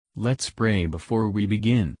Let's pray before we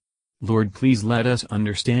begin. Lord, please let us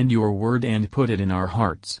understand your word and put it in our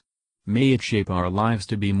hearts. May it shape our lives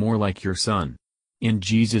to be more like your Son. In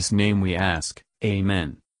Jesus' name we ask,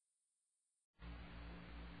 Amen.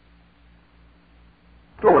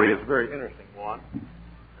 The story is a very interesting one.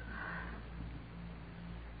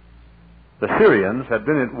 The Syrians had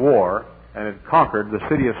been at war and had conquered the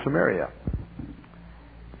city of Samaria.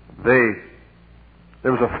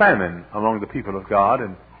 There was a famine among the people of God,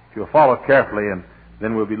 and if you'll follow carefully, and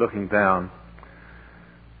then we'll be looking down.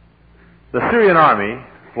 The Syrian army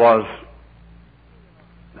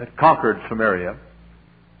had conquered Samaria,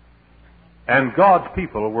 and God's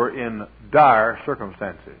people were in dire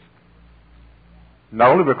circumstances. Not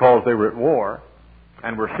only because they were at war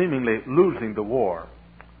and were seemingly losing the war,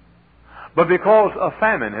 but because a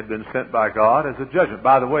famine had been sent by God as a judgment.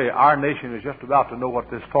 By the way, our nation is just about to know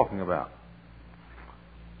what this is talking about.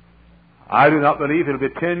 I do not believe it'll be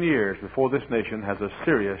 10 years before this nation has a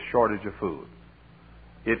serious shortage of food.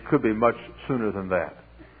 It could be much sooner than that.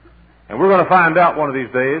 And we're going to find out one of these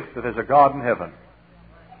days that there's a God in heaven,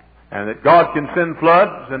 and that God can send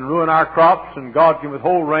floods and ruin our crops, and God can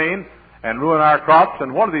withhold rain and ruin our crops.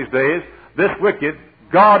 And one of these days, this wicked,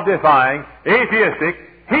 God-defying, atheistic,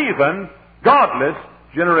 heathen, godless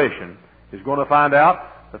generation is going to find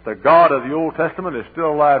out that the God of the Old Testament is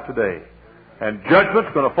still alive today. And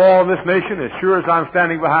judgment's going to fall on this nation as sure as I'm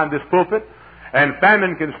standing behind this pulpit. And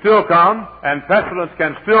famine can still come, and pestilence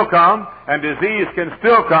can still come, and disease can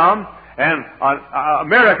still come. And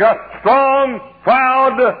America, strong,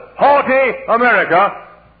 proud, haughty America,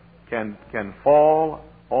 can fall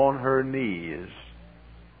on her knees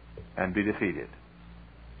and be defeated.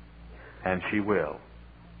 And she will.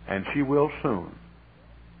 And she will soon.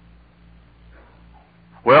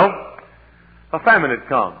 Well, a famine had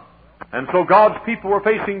come. And so God's people were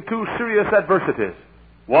facing two serious adversities.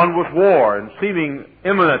 One was war and seeming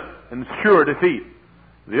imminent and sure defeat.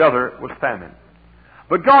 The other was famine.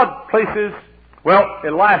 But God places,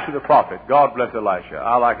 Elisha the prophet. God bless Elisha.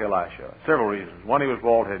 I like Elisha. Several reasons. One, he was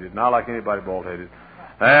bald-headed, and I like anybody bald-headed.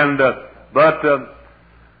 But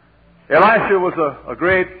Elisha was a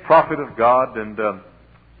great prophet of God, and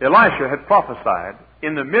Elisha had prophesied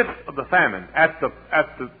in the midst of the famine,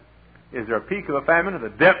 is there a peak of the famine, or the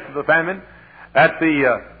depth of the famine? At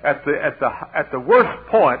the worst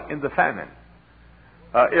point in the famine,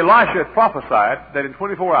 Elisha had prophesied that in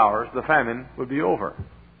 24 hours the famine would be over.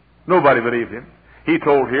 Nobody believed him. He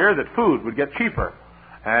told here that food would get cheaper,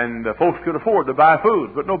 and folks could afford to buy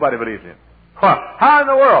food, but nobody believed him. How in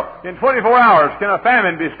the world, in 24 hours, can a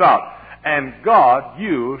famine be stopped? And God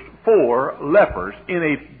used 4 lepers in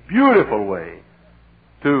a beautiful way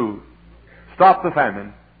to stop the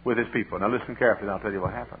famine with his people. Now listen carefully, and I'll tell you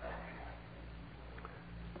what happened.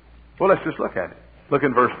 Well, let's just look at it. Look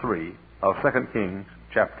in verse 3 of 2 Kings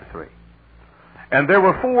chapter 3. And there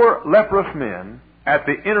were 4 leprous men at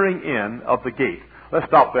the entering in of the gate. Let's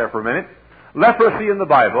stop there for a minute. Leprosy in the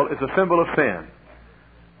Bible is a symbol of sin.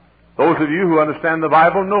 Those of you who understand the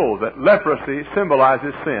Bible know that leprosy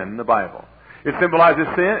symbolizes sin in the Bible. It symbolizes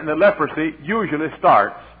sin, and the leprosy usually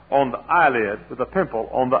starts on the eyelid, with a pimple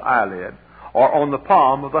on the eyelid, or on the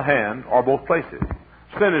palm of the hand, or both places.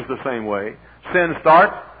 Sin is the same way. Sin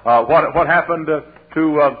starts. What happened to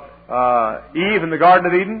Eve in the Garden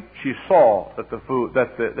of Eden? She saw that the fruit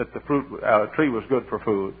tree was good for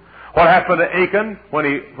food. What happened to Achan when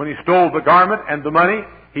he stole the garment and the money?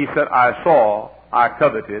 He said, "I saw, I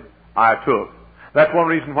coveted, I took." That's one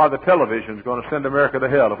reason why the television is going to send America to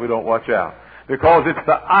hell if we don't watch out. Because it's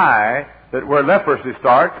the eye where leprosy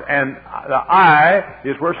starts, and the eye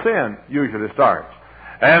is where sin usually starts.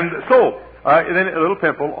 And so, then a little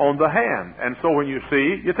pimple on the hand. And so when you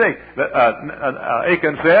see, you think that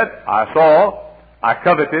Achan said, "I saw, I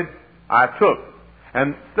coveted, I took."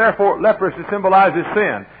 And therefore, leprosy symbolizes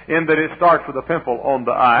sin in that it starts with a pimple on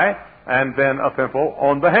the eye and then a pimple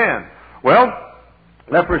on the hand. Well,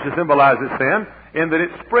 leprosy symbolizes sin in that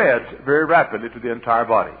it spreads very rapidly to the entire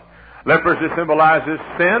body. Leprosy symbolizes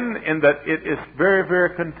sin in that it is very, very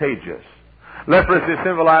contagious. Leprosy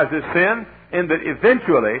symbolizes sin in that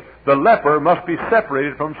eventually the leper must be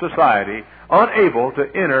separated from society, unable to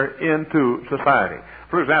enter into society.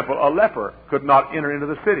 For example, a leper could not enter into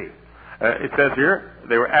the city. It says here,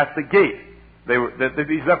 they were at the gate.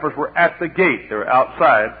 These lepers were at the gate. They were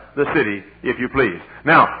outside the city, if you please.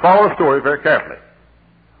 Now, follow the story very carefully.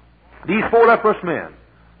 These 4 leprous men,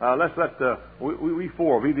 let's let we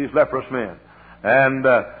 4 be these leprous men. And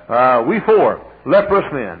we 4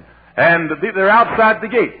 leprous men. And they're outside the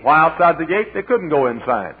gate. Why outside the gate? They couldn't go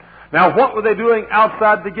inside. Now, what were they doing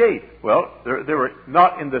outside the gate? Well, they were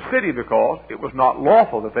not in the city because it was not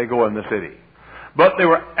lawful that they go in the city. But they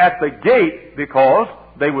were at the gate because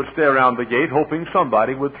they would stay around the gate hoping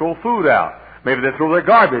somebody would throw food out. Maybe they'd throw their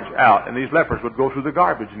garbage out, and these lepers would go through the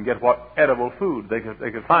garbage and get what edible food they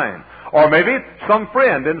could find. Or maybe some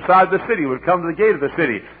friend inside the city would come to the gate of the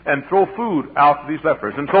city and throw food out to these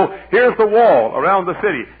lepers. And so here's the wall around the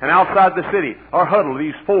city, and outside the city are huddled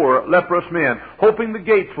these 4 leprous men, hoping the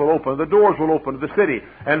gates will open, the doors will open to the city,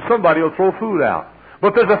 and somebody will throw food out.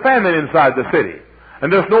 But there's a famine inside the city,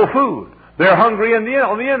 and there's no food. They're hungry on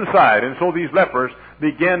the inside, and so these lepers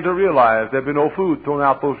began to realize there'd be no food thrown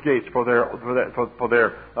out those gates for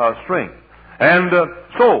their strength. And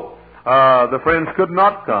so the friends could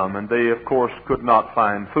not come, and they, of course, could not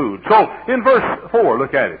find food. So in verse 4,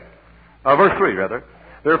 look at it. Verse 3, rather.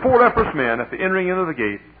 There are 4 leprous men at the entering in of the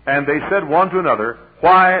gate, and they said one to another,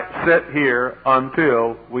 "Why sit here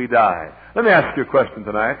until we die?" Let me ask you a question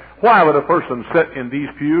tonight. Why would a person sit in these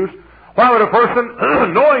pews? Why would a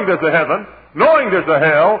person, knowing there's a heaven, knowing there's a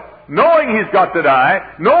hell, knowing he's got to die,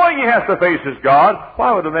 knowing he has to face his God,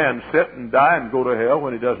 why would a man sit and die and go to hell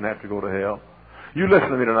when he doesn't have to go to hell? You listen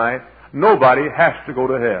to me tonight. Nobody has to go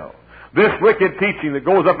to hell. This wicked teaching that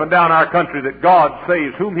goes up and down our country that God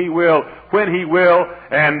saves whom He will, when He will,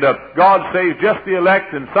 and God saves just the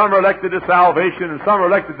elect, and some are elected to salvation, and some are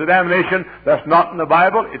elected to damnation, that's not in the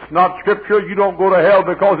Bible. It's not Scripture. You don't go to hell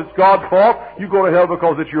because it's God's fault. You go to hell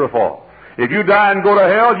because it's your fault. If you die and go to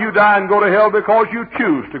hell, you die and go to hell because you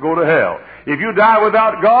choose to go to hell. If you die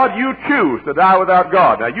without God, you choose to die without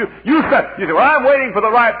God. Now, you say, well, I'm waiting for the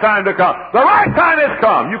right time to come. The right time has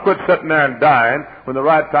come. You quit sitting there and dying when the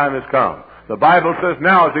right time has come. The Bible says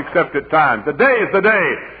now is the accepted time. Today is the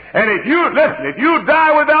day. And if you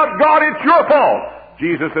die without God, it's your fault.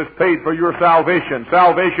 Jesus has paid for your salvation.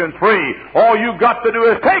 Salvation's free. All you've got to do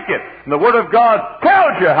is take it. And the Word of God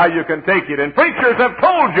tells you how you can take it. And preachers have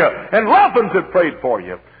told you. And loved ones have prayed for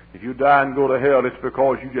you. If you die and go to hell, it's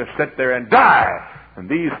because you just sit there and die. And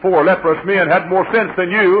these 4 leprous men had more sense than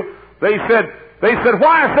you. They said,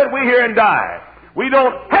 "Why sit we here and die? We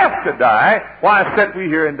don't have to die. Why sit we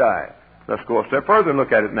here and die?" Let's go a step further and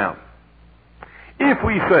look at it now. If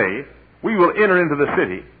we say we will enter into the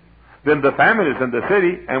city, then the famine is in the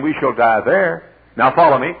city, and we shall die there. Now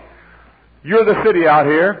follow me. You're the city out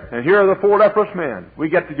here, and here are the 4 leprous men. We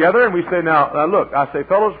get together and we say, now look, I say,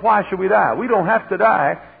 fellows, why should we die? We don't have to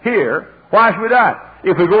die here. Why should we die?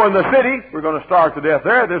 If we go in the city, we're going to starve to death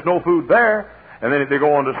there. There's no food there. And then they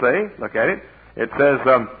go on to say, look at it. It says,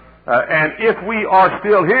 and if we are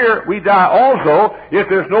still here, we die also. If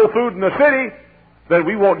there's no food in the city, then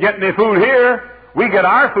we won't get any food here. We get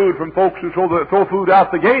our food from folks who throw food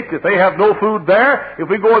out the gates. If they have no food there, if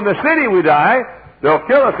we go in the city, we die. They'll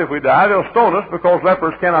kill us if we die. They'll stone us because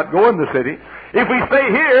lepers cannot go in the city. If we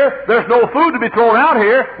stay here, there's no food to be thrown out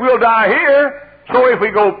here. We'll die here. So if we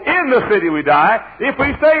go in the city, we die. If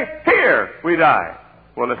we stay here, we die.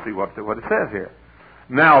 Well, let's see what it says here.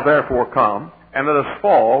 Now, therefore, come, and let us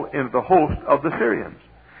fall into the host of the Syrians.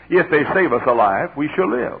 If they save us alive, we shall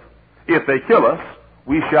live. If they kill us,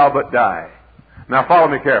 we shall but die. Now, follow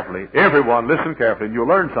me carefully. Everyone, listen carefully, and you'll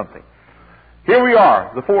learn something. Here we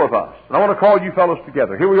are, the 4 of us. And I want to call you fellows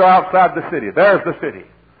together. Here we are outside the city. There's the city.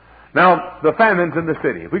 Now, the famine's in the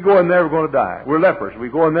city. If we go in there, we're going to die. We're lepers. If we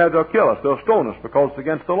go in there, they'll kill us. They'll stone us because it's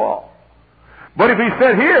against the law. But if we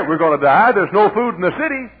sit here, we're going to die. There's no food in the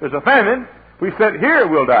city. There's a famine. If we sit here,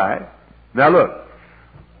 we'll die. Now, look.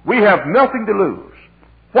 We have nothing to lose.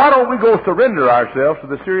 Why don't we go surrender ourselves to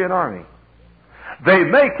the Syrian army? They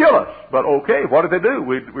may kill us, but okay, what do they do?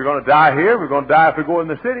 We're going to die here. We're going to die if we go in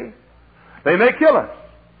the city. They may kill us.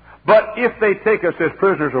 But if they take us as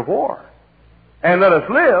prisoners of war and let us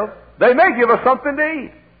live, they may give us something to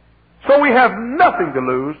eat. So we have nothing to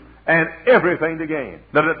lose and everything to gain.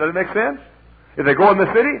 Does it make sense? If they go in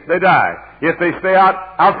the city, they die. If they stay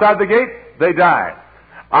outside the gate, they die.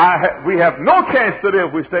 We have no chance to live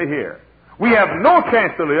if we stay here. We have no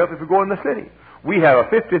chance to live if we go in the city. We have a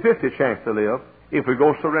 50-50 chance to live if we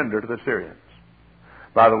go surrender to the Syrians.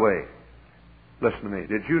 By the way, listen to me.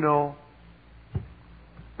 Did you know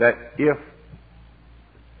that I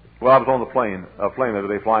was on the plane the other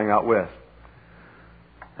day flying out west,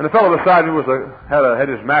 and the fellow beside me had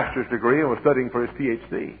his master's degree and was studying for his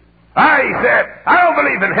PhD. He said, "I don't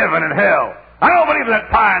believe in heaven and hell. I don't believe in that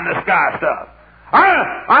pie in the sky stuff.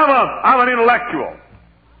 I'm an intellectual."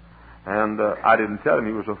 And I didn't tell him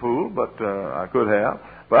he was a fool, but I could have.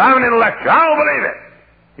 But I'm an intellectual. I don't believe it.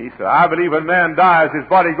 He said, "I believe when man dies, his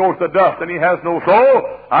body goes to dust and he has no soul.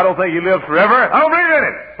 I don't think he lives forever. I don't believe in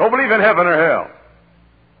it. Don't believe in heaven or hell."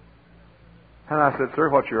 And I said, sir,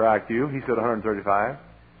 what's your IQ? He said 135.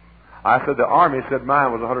 I said, the Army said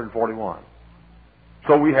mine was 141.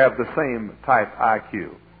 So we have the same type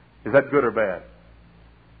IQ. Is that good or bad?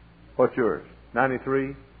 What's yours?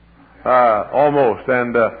 93? Almost.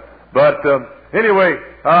 And anyway,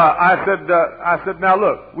 I said, now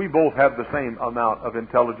look, we both have the same amount of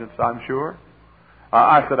intelligence, I'm sure.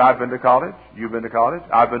 I said, I've been to college. You've been to college.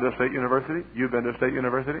 I've been to a state university. You've been to a state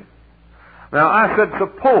university. Now, I said,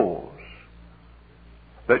 suppose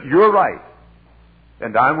that you're right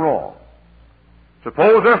and I'm wrong.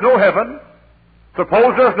 Suppose there's no heaven.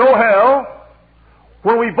 Suppose there's no hell.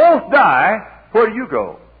 When we both die, where do you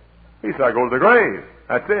go? He said, I go to the grave.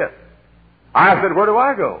 That's it. I said, where do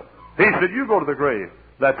I go? He said, you go to the grave.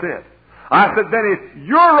 That's it. I said, then if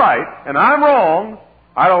you're right and I'm wrong,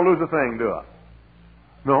 I don't lose a thing, do I?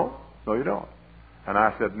 No, you don't. And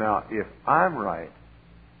I said, now, if I'm right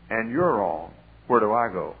and you're wrong, where do I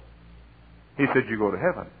go? He said, you go to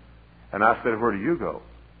heaven. And I said, where do you go?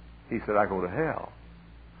 He said, I go to hell.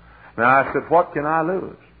 Now I said, what can I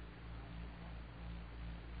lose?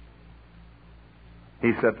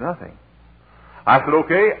 He said, nothing. I said,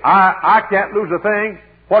 okay, I can't lose a thing.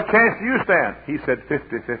 What chance do you stand? He said,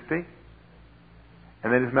 50-50.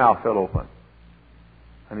 And then his mouth fell open.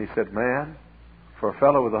 And he said, man, for a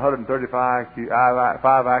fellow with 135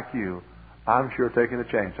 IQ, I'm sure taking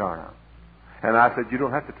a chance, aren't I? And I said, you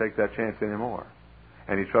don't have to take that chance anymore.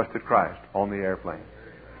 And he trusted Christ on the airplane.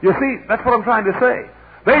 You see, that's what I'm trying to say.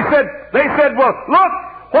 They said, well, look,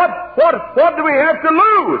 what do we have to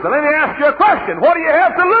lose? And let me ask you a question. What do you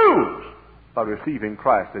have to lose? By receiving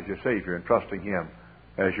Christ as your Savior and trusting Him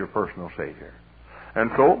as your personal Savior.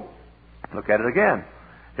 And so, look at it again.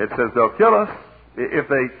 It says they'll kill us. If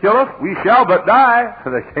they kill us, we shall but die.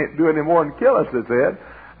 They can't do any more than kill us, it said.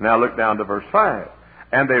 Now look down to verse 5.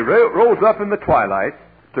 And they rose up in the twilight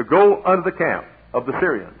to go unto the camp of the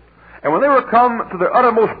Syrians. And when they were come to the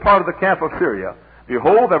uttermost part of the camp of Syria,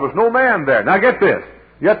 behold, there was no man there. Now get this.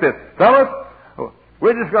 Get this. Fellas,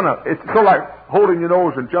 we're just going to, it's sort of like holding your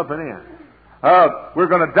nose and jumping in. We're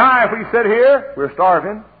going to die if we sit here. We're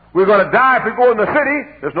starving. We're going to die if we go in the city.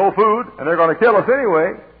 There's no food, and they're going to kill us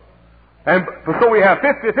anyway. And so we have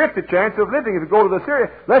 50-50 chance of living if we go to the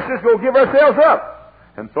Syria. Let's just go give ourselves up.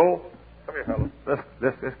 And so, come here, fellas.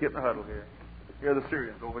 Let's get in the huddle here. Here are the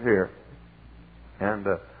Syrians over here. And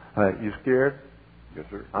you scared? Yes,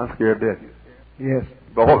 sir. I'm scared to death. Yes.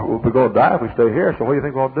 But we're going to die if we stay here, so what do you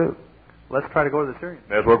think we'll do? Let's try to go to the Syrians.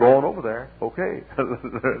 As we're going over there. Okay.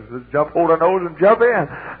 Let's jump, hold our nose and jump in.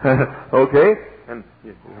 Okay. And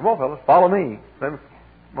come on, fellas, follow me.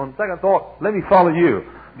 On second thought, let me follow you.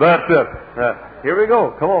 But here we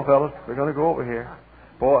go. Come on, fellas. We're going to go over here.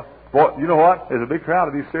 Boy, you know what? There's a big crowd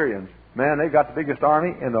of these Syrians. Man, they got the biggest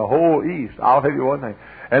army in the whole East. I'll tell you one thing.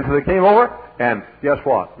 And so they came over, and guess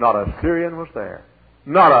what? Not a Syrian was there.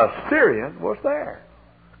 Not a Syrian was there.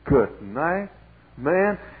 Good night,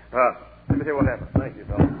 man. Let me tell you what happened. Thank you,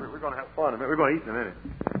 fellas. We're going to have fun in a minute. We're going to eat in a minute.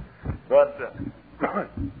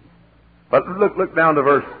 But look down to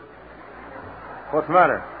verse. What's the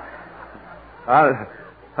matter?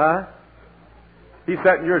 Huh? He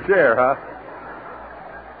sat in your chair, huh?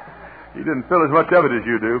 He didn't feel as much of it as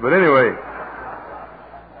you do, but anyway.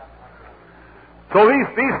 So these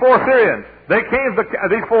four Syrians,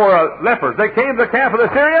 these four lepers, they came to the camp of the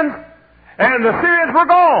Syrians, and the Syrians were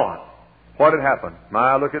gone. What had happened?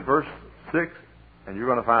 Now look at verse 6, and you're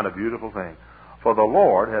going to find a beautiful thing. For the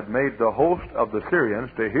Lord had made the host of the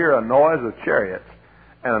Syrians to hear a noise of chariots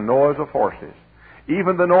and a noise of horses,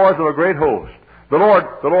 even the noise of a great host. The Lord,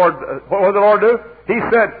 what did the Lord do? He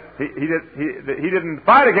said, He didn't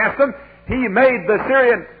fight against them. He made the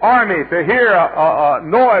Syrian army to hear a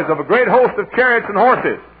noise of a great host of chariots and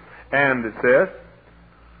horses. And it says,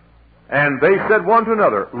 and they said one to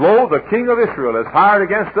another, Lo, the king of Israel has hired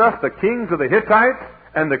against us the kings of the Hittites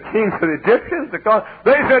and the kings of the Egyptians. Because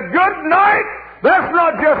they said, good night! That's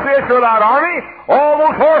not just the Israelite army. All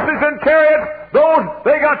those horses and chariots,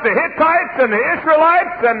 they got the Hittites and the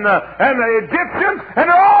Israelites and the Egyptians, and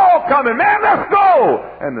they're all coming. Man, let's go!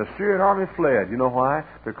 And the Syrian army fled. You know why?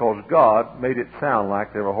 Because God made it sound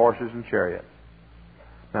like there were horses and chariots.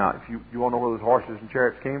 Now, if you want to know where those horses and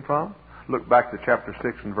chariots came from, look back to chapter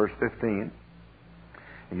 6 and verse 15,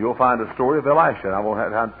 and you'll find a story of Elisha. I won't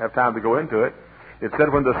have time to go into it. It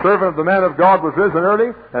said, when the servant of the man of God was risen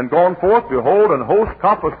early and gone forth, behold, an host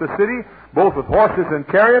compassed the city, both with horses and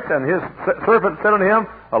chariots, and his servant said unto him,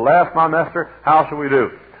 Alas, my master, how shall we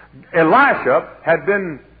do? Elisha had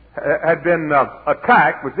been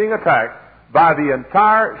was being attacked by the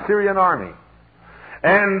entire Syrian army.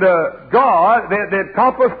 And they had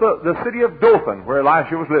compassed the city of Dothan, where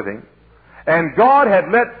Elisha was living, And God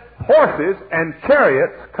had let horses and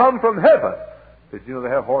chariots come from heaven. Did you know they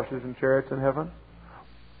have horses and chariots in heaven?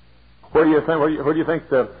 Where do you think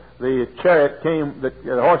the chariot came? The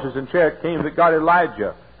horses and chariot came that got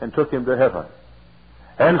Elijah and took him to heaven.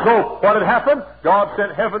 And so what had happened? God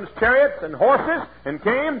sent heaven's chariots and horses and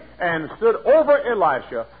came and stood over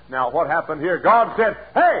Elisha. Now what happened here? God said,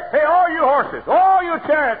 hey, all you horses, all you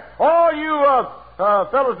chariots, all you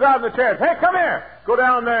fellows driving the chariots, hey, come here. Go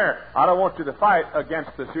down there. I don't want you to fight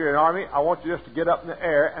against the Syrian army. I want you just to get up in the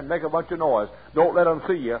air and make a bunch of noise. Don't let them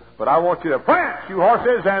see you. But I want you to prance, you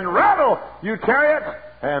horses, and rattle, you chariots.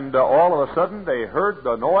 And all of a sudden they heard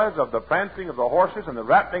the noise of the prancing of the horses and the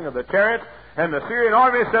rattling of the chariots. And the Syrian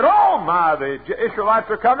army said, oh my, the Israelites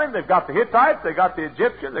are coming. They've got the Hittites, they've got the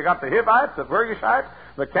Egyptians, they've got the Hivites, the Girgashites,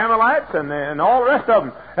 the Camelites, and all the rest of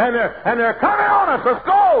them. And they're coming on us. Let's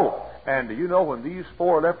go. And do you know, when these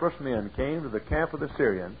 4 leprous men came to the camp of the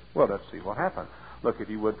Syrians, well, let's see what happened. Look, if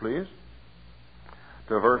you would, please,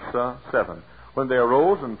 to verse 7. When they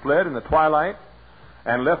arose and fled in the twilight,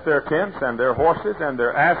 and left their tents and their horses and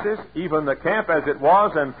their asses, even the camp as it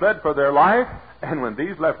was, and fled for their life. And when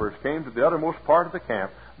these lepers came to the uttermost part of the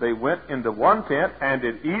camp, they went into one tent, and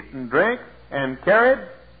did eat and drink, and carried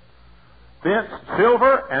thence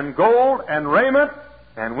silver and gold and raiment,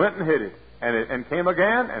 and went and hid it. And came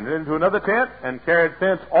again, and into another tent, and carried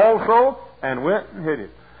thence also, and went and hid it.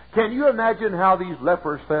 Can you imagine how these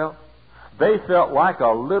lepers felt? They felt like a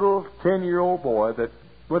little 10-year-old boy that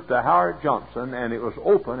went to Howard Johnson, and it was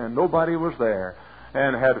open, and nobody was there,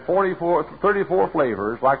 and had 34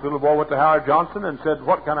 flavors, like the little boy went to Howard Johnson and said,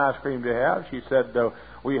 what kind of ice cream do you have? She said,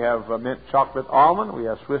 we have mint chocolate almond, we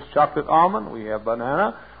have Swiss chocolate almond, we have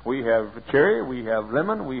banana, we have cherry, we have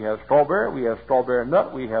lemon, we have strawberry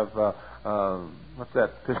nut, we have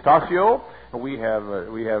pistachio, we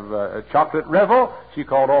have chocolate revel. She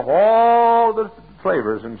called off all the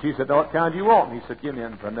flavors, and she said, now what kind do you want? And he said, give me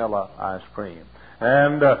vanilla ice cream.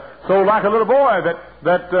 And so, like a little boy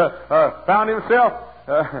that found himself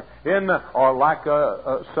or like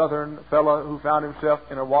a southern fellow who found himself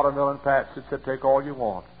in a watermelon patch that said, take all you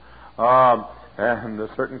want. And a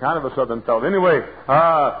certain kind of a southern fellow. Anyway,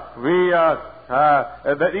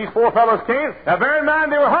 these 4 fellows came. Now, bear in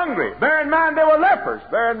mind they were hungry. Bear in mind they were lepers.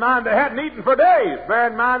 Bear in mind they hadn't eaten for days. Bear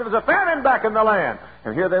in mind there was a famine back in the land.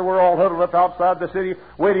 And here they were all huddled up outside the city,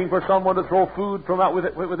 waiting for someone to throw food from out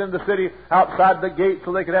within the city outside the gate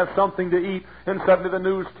so they could have something to eat. And suddenly the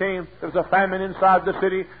news came. There was a famine inside the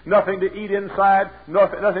city, nothing to eat inside,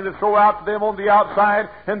 nothing to throw out to them on the outside.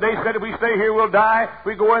 And they said, if we stay here, we'll die. If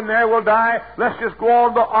we go in there, we'll die. Let's just go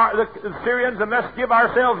on the Syrians and let's give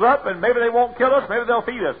ourselves up, and maybe they won't kill us, maybe they'll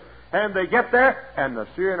feed us. And they get there, and the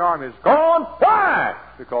Syrian army is gone. Why?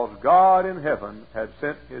 Because God in heaven had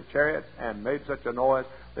sent His chariots and made such a noise,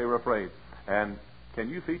 they were afraid. And can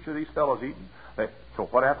you feature these fellows eating? So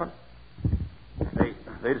what happened?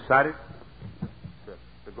 They decided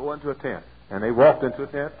to go into a tent. And they walked into a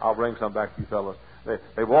tent. I'll bring some back to you fellows.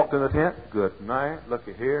 They walked in the tent. Good night.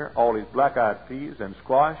 Looky here. All these black-eyed peas and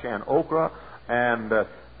squash and okra and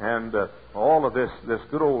all of this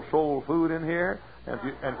good old soul food in here. And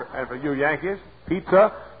for you Yankees,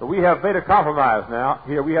 pizza. We have made a compromise now.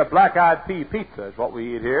 Here we have black-eyed pea pizza is what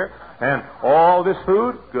we eat here. And all this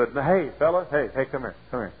food, good. Now, hey, fellas, hey, come here.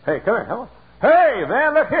 Hey, come here, come on. Hey,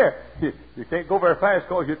 man, look here. You can't go very fast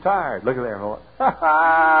because you're tired. Look at there, boy.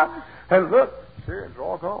 And look, Syrians are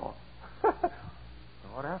all gone.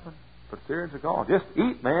 What happened? But Syrians are gone. Just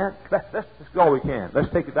eat, man. Let's go all we can.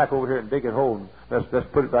 Let's take it back over here and dig a hole. And let's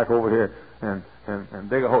put it back over here and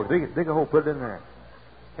dig a hole. Dig a hole. Put it in there.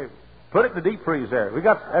 Hey, put it in the deep freeze there.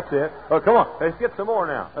 That's it. Oh, come on. Let's get some more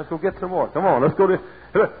now. Let's go get some more. Come on. Let's go to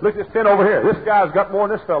look at this tent over here. This guy's got more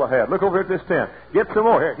than this fellow had. Look over here at this tent. Get some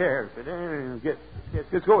more. Here.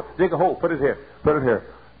 Let's go. Dig a hole. Put it here.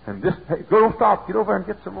 And just don't stop. Get over there and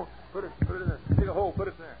get some more. Put it in there. Dig a hole. Put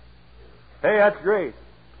it there. Hey, that's great.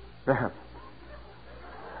 Hold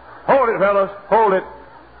it, fellas. Hold it.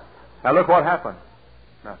 Now look what happened.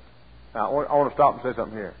 Now I want to stop and say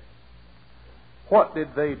something here. What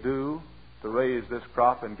did they do to raise this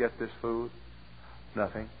crop and get this food?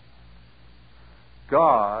 Nothing.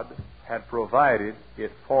 God had provided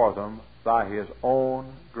it for them by His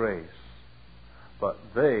own grace. But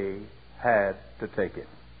they had to take it.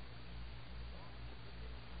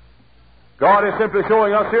 God is simply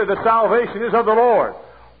showing us here that salvation is of the Lord.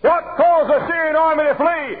 What caused the Syrian army to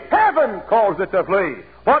flee? Heaven caused it to flee.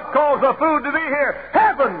 What caused the food to be here?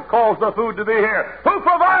 Heaven caused the food to be here. Who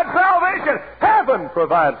provides salvation? Heaven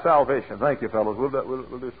provides salvation. Thank you, fellows. We'll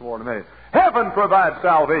do some more in a minute. Heaven provides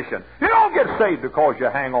salvation. You don't get saved because you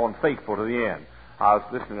hang on faithful to the end. I was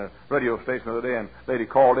listening to a radio station the other day, and a lady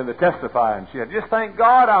called in to testify, and she said, just thank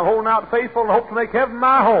God I'm holding out faithful and hope to make heaven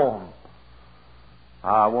my home.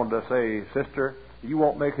 I wanted to say, sister, you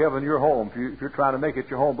won't make heaven your home if you're trying to make it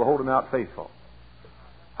your home by holding out faithful.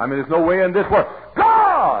 I mean, there's no way in this world.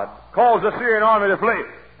 God caused the Syrian army to flee.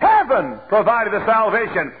 Heaven provided the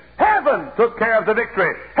salvation. Heaven took care of the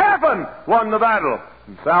victory. Heaven won the battle.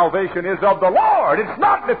 And salvation is of the Lord. It's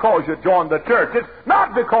not because you joined the church. It's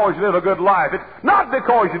not because you live a good life. It's not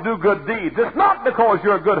because you do good deeds. It's not because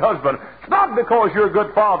you're a good husband. It's not because you're a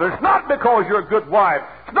good father. It's not because you're a good wife.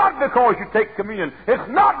 It's not because you take communion. It's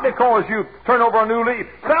not because you turn over a new leaf.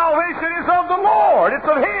 Salvation is of the Lord. It's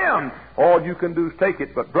of Him. All you can do is take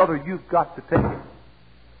it. But brother, you've got to take it.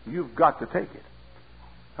 You've got to take it.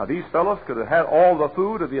 Now, these fellows could have had all the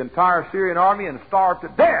food of the entire Syrian army and starved to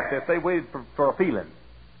death if they waited for a feeling.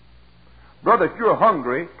 Brother, if you're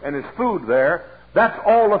hungry and there's food there, that's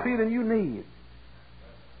all the feeling you need.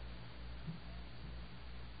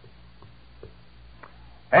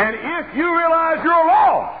 And if you realize you're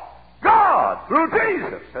lost, God, through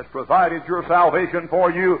Jesus, has provided your salvation for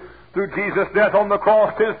you. Through Jesus' death on the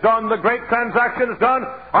cross, 'tis done. The great transaction is done.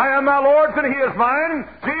 I am my Lord's and He is mine.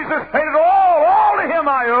 Jesus paid it all to Him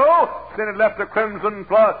I owe. Sin had left a crimson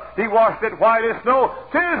flood. He washed it white as snow.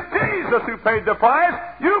 'Tis Jesus who paid the price.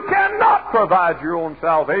 You cannot provide your own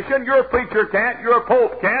salvation. Your preacher can't. Your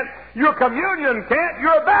pope can't. Your communion can't.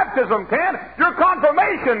 Your baptism can't. Your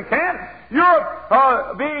confirmation can't.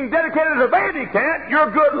 Your being dedicated as a baby can't. Your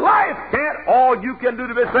good life can't. All you can do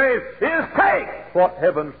to be saved is take what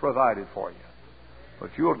heaven's provided for you.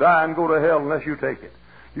 But you'll die and go to hell unless you take it.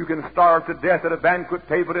 You can starve to death at a banquet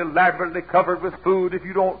table elaborately covered with food if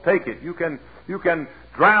you don't take it. You can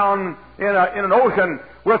drown in an ocean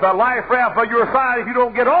with a life raft by your side if you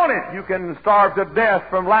don't get on it. You can starve to death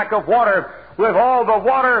from lack of water with all the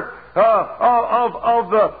water of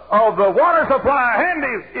the water supply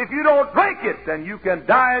handy. If you don't drink it, then you can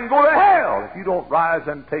die and go to hell if you don't rise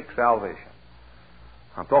and take salvation.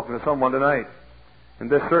 I'm talking to someone tonight in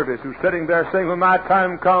this service who's sitting there saying, when my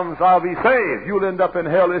time comes, I'll be saved. You'll end up in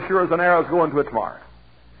hell as sure as an arrow's going to its mark.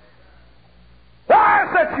 Why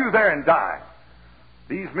set you there and die?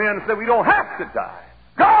 These men said we don't have to die.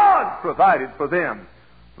 God provided for them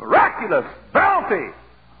miraculous bounty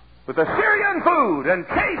with Assyrian food and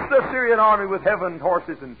chased the Syrian army with heaven's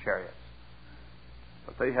horses and chariots.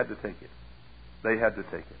 But they had to take it. They had to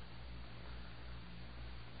take it.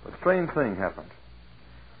 A strange thing happened.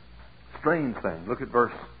 Strange thing. Look at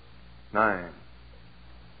verse 9.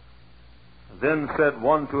 Then said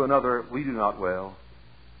one to another, we do not well.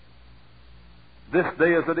 This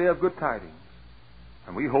day is a day of good tidings,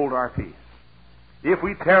 and we hold our peace. If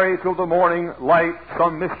we tarry till the morning light,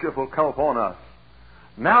 some mischief will come upon us.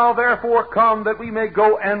 Now therefore come that we may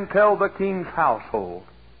go and tell the king's household.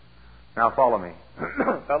 Now follow me.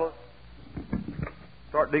 Fellows,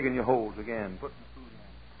 start digging your holes again. Put some food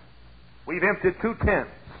in. We've emptied 2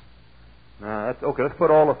 tents. Now, that's okay. Let's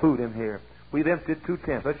put all the food in here. We've emptied 2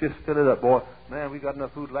 tents. Let's just fill it up, boy. Man, we've got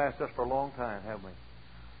enough food to last us for a long time, haven't we?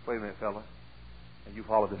 Wait a minute, fella. And you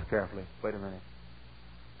follow this carefully. Wait a minute.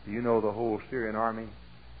 Do you know the whole Syrian army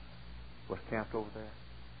was camped over there?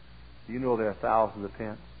 Do you know there are thousands of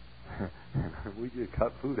tents? We just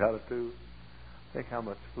cut food out of 2. Think how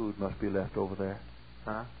much food must be left over there.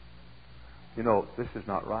 Huh? You know, this is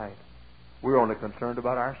not right. We're only concerned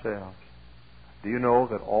about ourselves. Do you know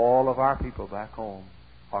that all of our people back home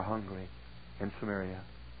are hungry in Samaria?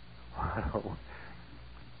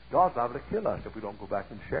 God's liable to kill us if we don't go back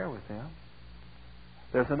and share with them.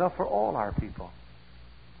 There's enough for all our people.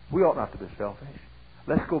 We ought not to be selfish.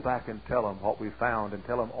 Let's go back and tell them what we found and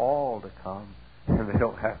tell them all to come. And they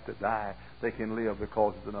don't have to die. They can live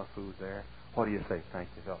because there's enough food there. What do you say? Thank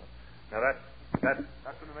you, fellas. Now that's an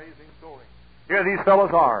amazing story. Here these fellows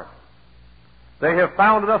are. They have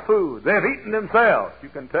found enough food. They've eaten themselves. You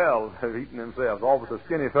can tell they've eaten themselves. All but the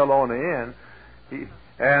skinny fellow on the end.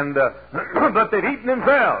 But they've eaten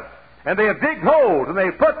themselves. And they have digged holes, and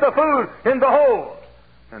they've put the food in the holes.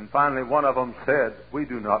 And finally one of them said, we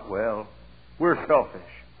do not well. We're selfish.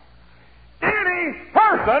 Any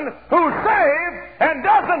person who's saved and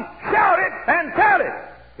doesn't shout it and tell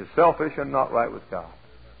it is selfish and not right with God.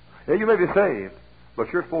 Yeah, you may be saved,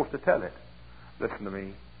 but you're supposed to tell it. Listen to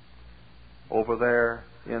me. Over there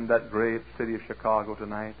in that great city of Chicago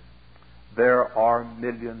tonight, there are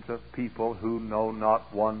millions of people who know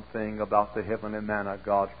not one thing about the heavenly manna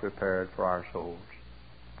God's prepared for our souls.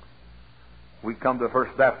 We come to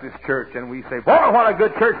First Baptist Church and we say, boy, what a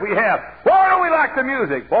good church we have. Boy, do we like the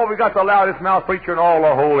music. Boy, we got the loudest mouth preacher in all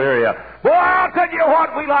the whole area. Boy, I'll tell you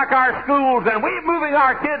what, we like our schools and we're moving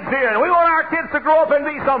our kids here and we want our kids to grow up and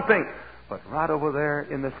be something. But right over there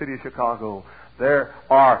in the city of Chicago, there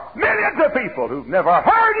are millions of people who've never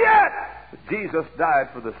heard yet that Jesus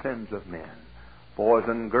died for the sins of men. Boys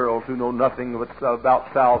and girls who know nothing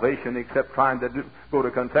about salvation except trying to go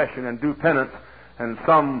to confession and do penance, and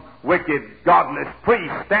some wicked, godless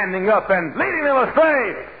priest standing up and leading them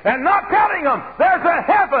astray and not telling them there's a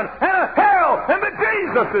heaven and a hell and that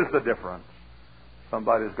Jesus is the difference.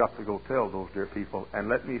 Somebody's got to go tell those dear people. And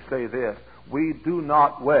let me say this, we do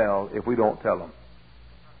not well if we don't tell them.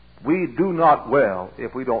 We do not well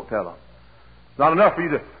if we don't tell them. It's not enough for you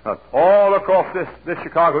to, all across this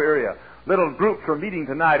Chicago area, little groups are meeting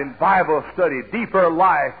tonight in Bible study, deeper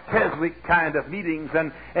life, Keswick kind of meetings,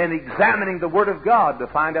 and examining the Word of God to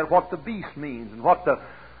find out what the beast means, and what the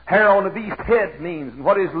hair on the beast's head means, and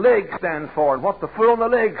what his leg stands for, and what the foot on the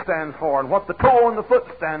leg stands for, and what the toe on the foot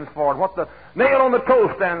stands for, and what the nail on the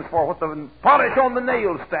toe stands for, what the polish on the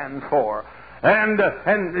nail stands for. And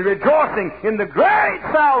rejoicing in the great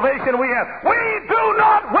salvation we have. We do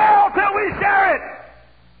not well till we share it.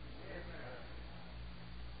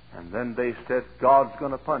 And then they said, God's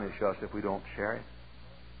going to punish us if we don't share it.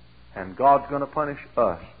 And God's going to punish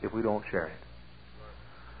us if we don't share it.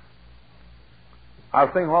 I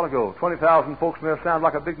was thinking a while ago, 20,000 folks may have sounded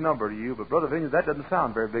like a big number to you, but Brother Vineyard, that doesn't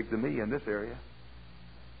sound very big to me in this area.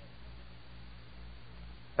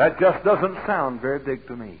 That just doesn't sound very big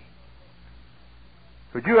to me.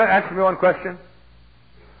 Could you answer me one question?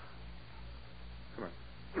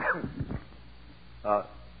 Come on.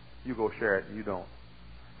 You go share it, and you don't.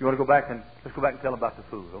 You want to go back and let's go back and tell them about the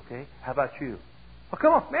food, okay? How about you? Well,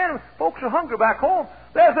 come on, man. Folks are hungry back home.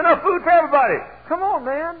 There's enough food for everybody. Come on,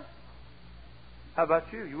 man. How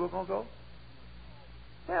about you? You going to go?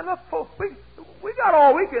 Man, look, folks, we got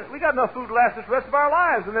all we can. We got enough food to last us the rest of our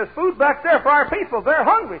lives, and there's food back there for our people. They're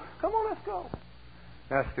hungry. Come on, let's go.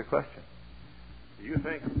 Ask you a question. Do you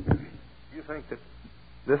think that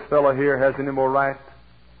this fellow here has any more right,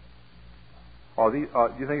 or do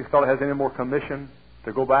you think this fellow has any more commission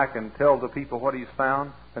to go back and tell the people what he's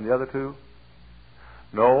found than the other two?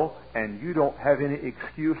 No, and you don't have any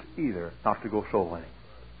excuse either not to go soul winning.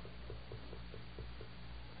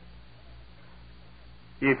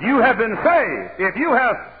 If you have been saved, if you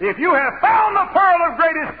have found the pearl of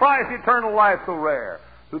greatest price, eternal life so rare,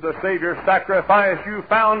 through the Savior's sacrifice, you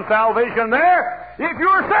found salvation there. If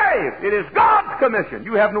you're saved, it is God's commission.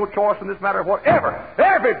 You have no choice in this matter whatever.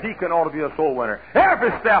 Every deacon ought to be a soul winner. Every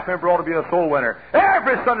staff member ought to be a soul winner.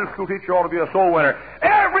 Every Sunday school teacher ought to be a soul winner.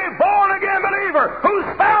 Every born-again believer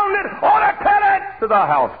who's found it ought to tell it to the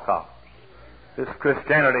housetops. This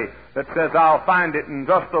Christianity that says, I'll find it and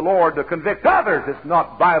trust the Lord to convict others, it's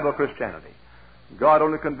not Bible Christianity. God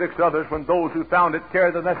only convicts others when those who found it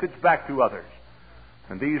carry the message back to others.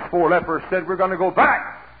 And these 4 lepers said, we're going to go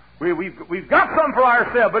back. We've got some for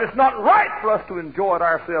ourselves, but it's not right for us to enjoy it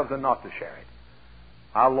ourselves and not to share it.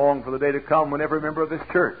 I long for the day to come when every member of this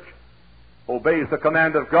church obeys the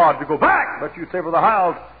command of God to go back. But you say, Brother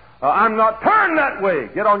Hyles, I'm not turned that way.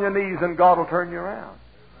 Get on your knees and God will turn you around.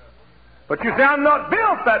 But you say, I'm not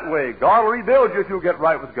built that way. God will rebuild you if you'll get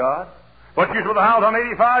right with God. But you say, Brother Hyles, I'm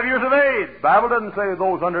 85 years of age. The Bible doesn't say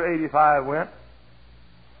those under 85 went.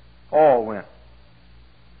 All went.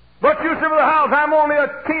 But you say, Brother Hyles, I'm only a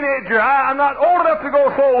teenager. I'm not old enough to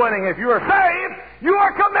go soul winning. If you are saved, you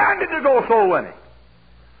are commanded to go soul winning.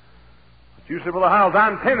 But you say, Brother Hyles,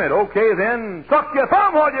 I'm timid. Okay, then, suck your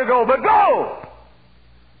thumb while you go, but go!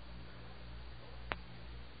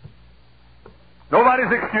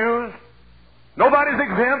 Nobody's excused. Nobody's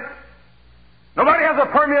exempt. Nobody has a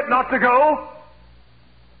permit not to go.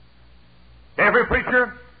 Every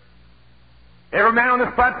preacher, every man on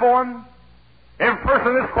this platform, every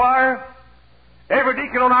person in this choir, every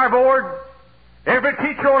deacon on our board, every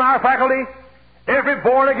teacher on our faculty, every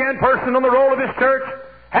born-again person on the roll of this church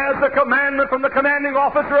has the commandment from the commanding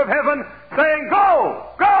officer of heaven saying, go!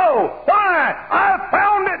 Go! Why? I've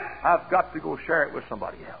found it! I've got to go share it with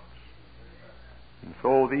somebody else. And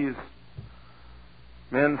so these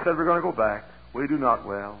men said, we're going to go back. We do not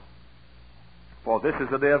well. For this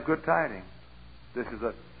is a day of good tidings. This is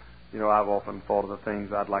a... I've often thought of the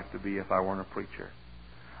things I'd like to be if I weren't a preacher.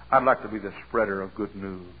 I'd like to be the spreader of good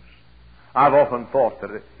news. I've often thought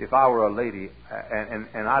that if I were a lady, and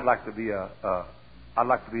I'd like to be I'd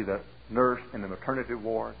like to be the nurse in the maternity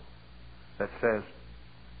ward that says,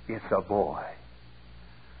 it's a boy.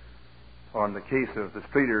 Or in the case of the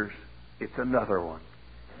streeters, it's another one.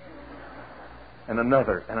 and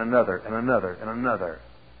another, and another, and another, and another.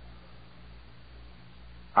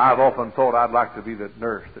 I've often thought I'd like to be the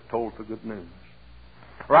nurse that told the good news.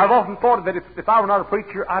 Or I've often thought that if I were not a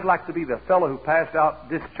preacher, I'd like to be the fellow who passed out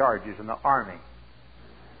discharges in the army.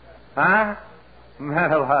 Huh?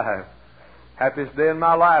 Man alive. Happiest day in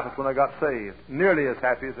my life is when I got saved. Nearly as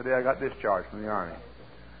happy as the day I got discharged from the army.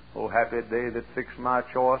 Oh, happy day that fixed my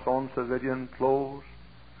choice on civilian clothes.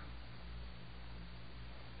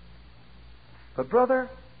 But brother,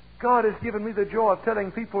 God has given me the joy of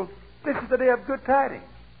telling people this is the day of good tidings.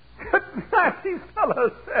 Good tidings,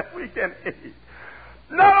 fellows, that we can eat.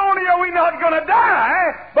 Not only are we not going to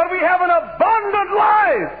die, but we have an abundant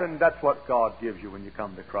life. And that's what God gives you when you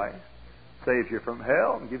come to Christ. Saves you from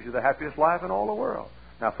hell and gives you the happiest life in all the world.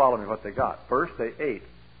 Now follow me what they got. First they ate,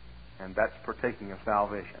 and that's partaking of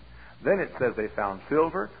salvation. Then it says they found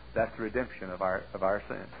silver, that's the redemption of our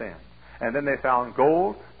sins. And then they found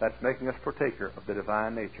gold, that's making us partaker of the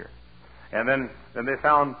divine nature. And then they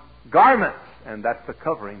found garments, and that's the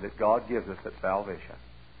covering that God gives us at salvation.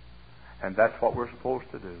 And that's what we're supposed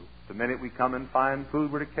to do. The minute we come and find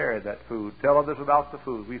food, we're to carry that food. Tell others about the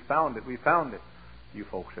food. We found it. We found it. You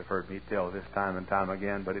folks have heard me tell this time and time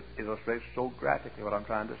again, but it illustrates so graphically what I'm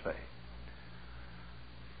trying to say.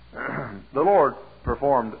 The Lord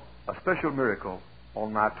performed a special miracle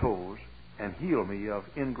on my toes and healed me of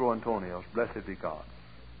ingrowing toenails. Blessed be God.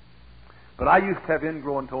 But I used to have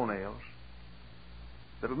ingrowing toenails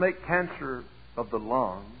that would make cancer of the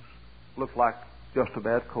lungs look like just a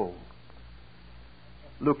bad cold.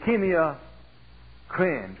 Leukemia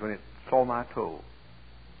cringed when it saw my toe.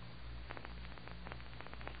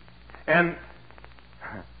 And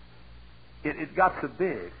it got so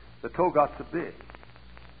big, the toe got so big,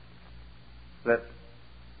 that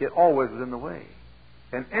it always was in the way.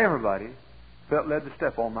 And everybody felt led to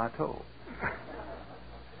step on my toe.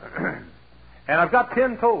 And I've got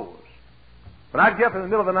 10 toes. When I'd get up in the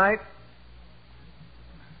middle of the night,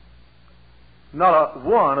 not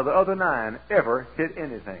one of the other 9 ever hit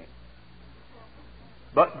anything.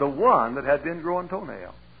 But the one that had been growing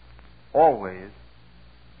toenail always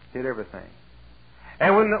hit everything.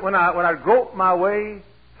 And when I groped my way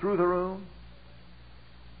through the room,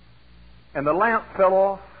 and the lamp fell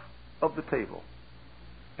off of the table,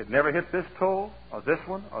 it never hit this toe, or this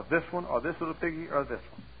one, or this one, or this little piggy, or this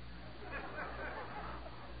one.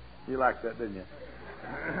 You liked that, didn't you?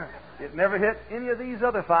 It never hit any of these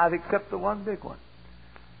other 5 except the one big one.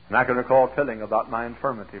 And I can recall telling about my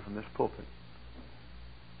infirmity from this pulpit.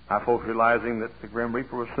 My folks, realizing that the grim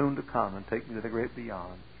reaper was soon to come and take me to the great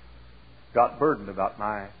beyond, got burdened about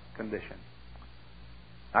my condition.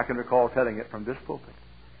 I can recall telling it from this pulpit.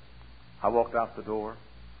 I walked out the door,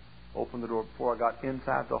 opened the door before I got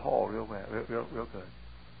inside the hall real good.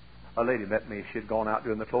 A lady met me. She had gone out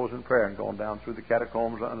during the closing prayer and gone down through the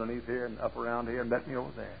catacombs underneath here and up around here and met me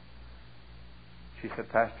over there. She said,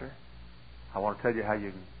 Pastor, I want to tell you how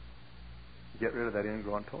you can get rid of that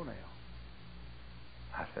ingrowing toenail.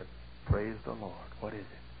 I said, praise the Lord. What is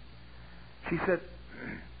it? She said,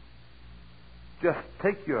 just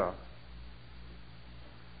take your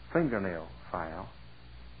fingernail file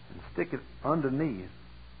and stick it underneath.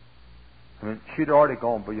 I mean, she'd already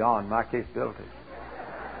gone beyond my capabilities.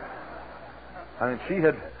 I mean, she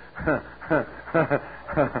had...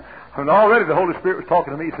 I mean, already the Holy Spirit was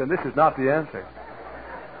talking to me, saying, this is not the answer.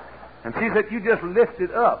 And she said, you just lift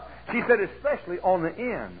it up. She said, especially on the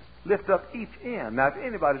ends. Lift up each end. Now, if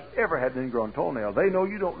anybody's ever had an ingrown toenail, they know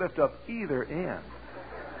you don't lift up either end.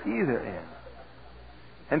 Either end.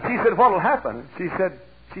 And she said, what will happen? She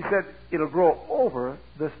said, it'll grow over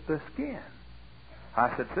the skin.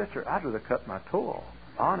 I said, sister, I'd rather cut my toe off,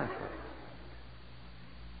 honestly.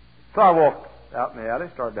 So I walked out in the alley,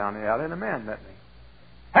 started down the alley, and a man met me.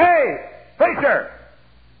 Hey, preacher!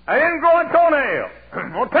 An ingrowing toenail!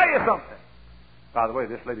 I want to tell you something. By the way,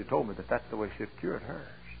 this lady told me that that's the way she had cured hers.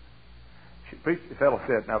 The fellow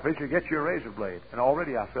said, now, preacher, get your razor blade. And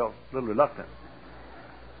already I felt a little reluctant.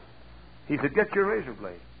 He said, get your razor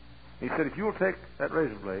blade. He said, if you'll take that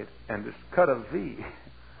razor blade and just cut a V,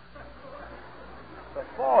 the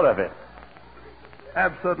thought of it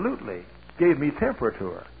absolutely gave me temper to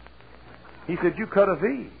her. He said, you cut a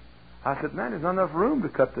V. I said, man, there's not enough room to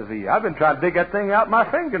cut the V. I've been trying to dig that thing out my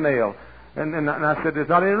fingernail. And I said, there's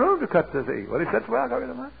not any room to cut the V. Well, he said, well, I got rid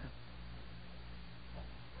of mine.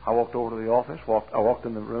 I walked over to the office. I walked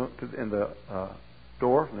in the room, in the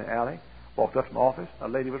door from the alley. Walked up to my office. A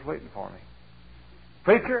lady was waiting for me.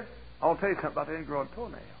 Preacher, I want to tell you something about the ingrowing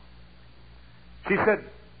toenail. She said,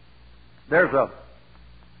 there's a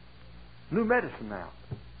new medicine now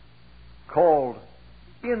called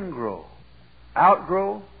Ingrow.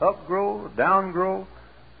 outgrow, upgrow, downgrow.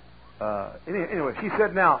 Anyway, she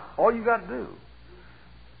said, now, all you got to do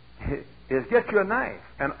is get you a knife.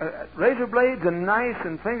 And razor blades and knives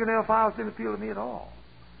and fingernail files didn't appeal to me at all.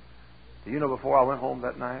 Do you know, before I went home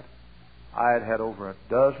that night, I had had over a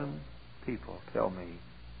dozen people tell me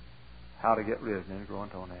how to get rid of an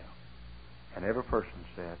ingrowing toenail. And every person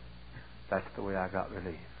said, that's the way I got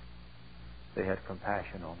relief. They had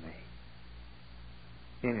compassion on me.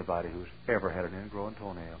 Anybody who's ever had an ingrowing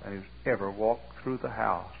toenail and who's ever walked through the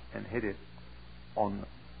house and hit it on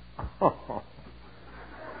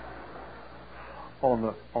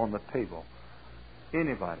the table,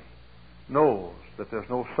 anybody knows that there's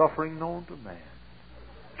no suffering known to man.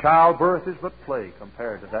 Childbirth is but play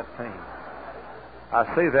compared to that pain.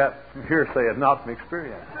 I say that from hearsay and not from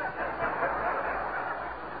experience.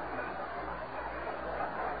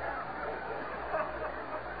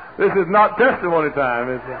 This is not testimony time,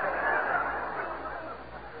 is it?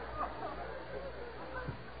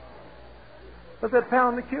 But they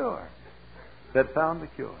found the cure. They found the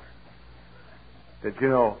cure. Did you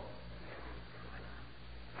know,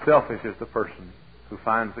 selfish is the person who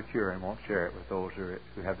finds the cure and won't share it with those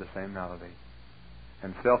who have the same malady.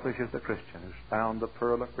 And selfish is the Christian who's found the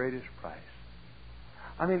pearl of greatest price.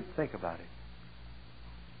 I mean, think about it.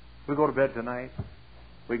 We go to bed tonight,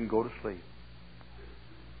 we can go to sleep.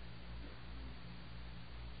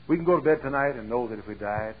 We can go to bed tonight and know that if we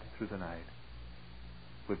died through the night,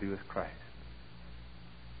 we'd be with Christ.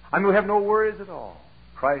 I mean, we have no worries at all.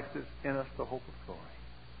 Christ is in us, the hope of glory.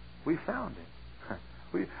 We found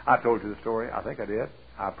it. I told you the story. I think I did.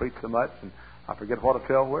 I preached so much, and I forget what to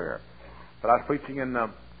tell where. But I was preaching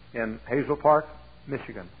in Hazel Park,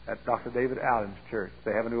 Michigan, at Dr. David Allen's church.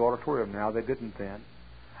 They have a new auditorium now. They didn't then.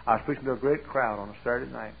 I was preaching to a great crowd on a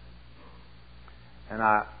Saturday night. And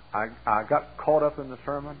I got caught up in the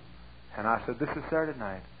sermon, and I said, this is Saturday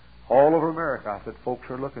night. All over America, I said, folks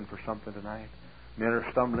are looking for something tonight. Men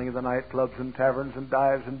are stumbling in the nightclubs and taverns and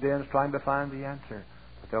dives and dens trying to find the answer,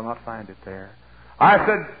 but they'll not find it there. I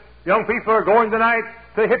said, young people are going tonight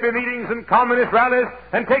to hippie meetings and communist rallies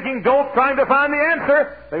and taking dope trying to find the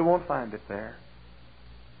answer. They won't find it there.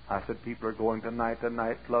 I said, people are going tonight to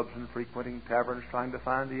nightclubs and frequenting taverns trying to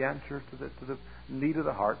find the answer to the need of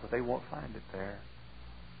the heart, but they won't find it there.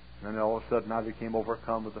 And then all of a sudden I became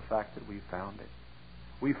overcome with the fact that we found it.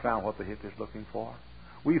 We found what the hippie's looking for.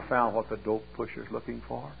 We found what the dope pusher's looking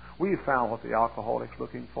for. We found what the alcoholic's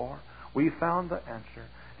looking for. We found the answer.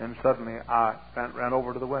 And suddenly I ran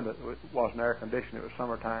over to the window. It wasn't air conditioned. It was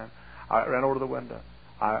summertime. I ran over to the window.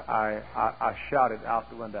 I shouted out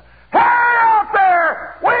the window, "Hey out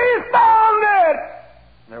there! We found it!"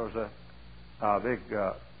 And there was a big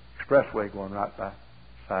expressway going right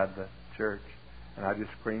beside the church. And I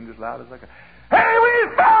just screamed as loud as I could, "Hey,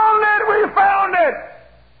 we found it! We found it!"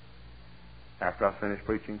 After I finished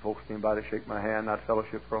preaching, folks came by to shake my hand. I'd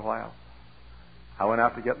fellowship for a while. I went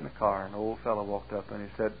out to get in the car, and an old fellow walked up, and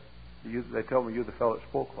he said, "They told me you're the fellow that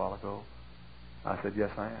spoke a while ago." I said,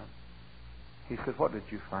 "Yes, I am." He said, "What did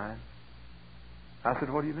you find?" I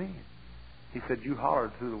said, "What do you mean?" He said, "You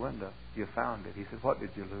hollered through the window. You found it." He said, "What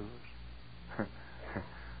did you lose?"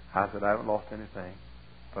 I said, "I haven't lost anything,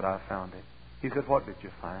 but I found it." He said, "What did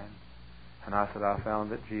you find?" And I said, "I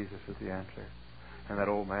found that Jesus is the answer." And that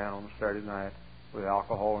old man on Saturday night, with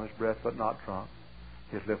alcohol in his breath but not drunk,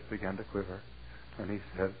 his lips began to quiver. And he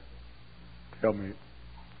said, "Tell me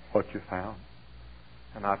what you found."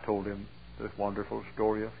 And I told him this wonderful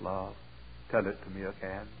story of love. Tell it to me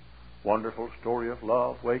again. Wonderful story of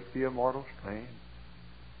love, wake the immortal strain.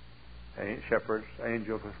 Shepherds,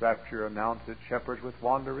 angels with rapture announce it. Shepherds with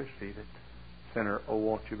wonder receive it. Sinner, oh,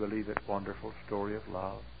 won't you believe it? Wonderful story of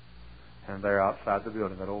love. And there outside the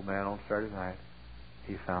building, that old man on Saturday night,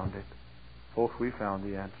 he found it. Folks, we found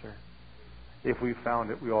the answer. If we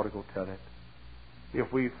found it, we ought to go tell it.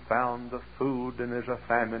 If we found the food and there's a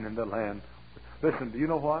famine in the land. Listen, do you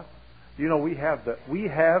know what? You know, we have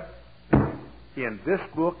in this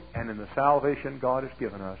book and in the salvation God has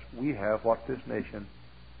given us, we have what this nation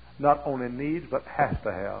not only needs but has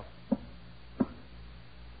to have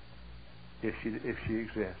if she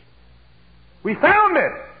exists. We found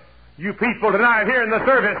it. You people tonight here in the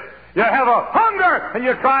service, you have a hunger and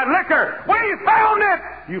you tried liquor. We found it.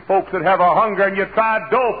 You folks that have a hunger and you tried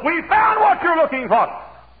dope, we found what you're looking for.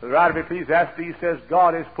 The writer of Ecclesiastes says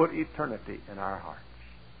God has put eternity in our hearts.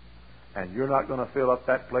 And you're not going to fill up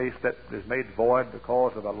that place that is made void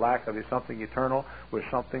because of a lack of something eternal with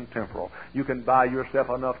something temporal. You can buy yourself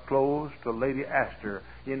enough clothes till Lady Astor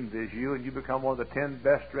envies you and you become one of the 10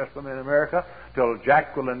 best dressed women in America, till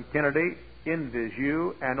Jacqueline Kennedy envies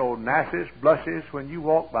you, and Onassis blushes when you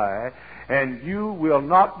walk by, and you will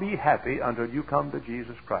not be happy until you come to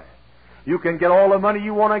Jesus Christ. You can get all the money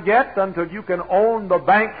you want to get until you can own the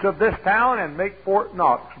banks of this town and make Fort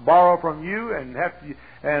Knox borrow from you, and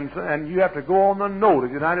you have to go on the note of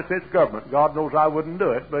the United States government. God knows I wouldn't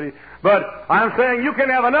do it, but I'm saying you can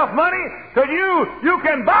have enough money till you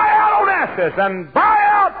can buy out Onassis and buy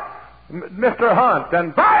out Mr. Hunt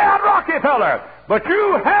and buy out Rockefeller, but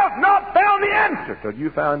you have not found the answer till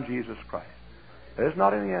you found Jesus Christ. There's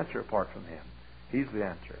not any answer apart from Him. He's the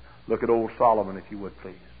answer. Look at old Solomon, if you would,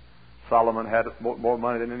 please. Solomon had more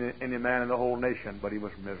money than any man in the whole nation, but he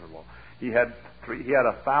was miserable. He had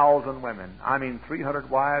 1,000 women. 300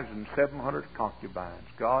 wives and 700 concubines.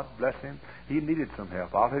 God bless him. He needed some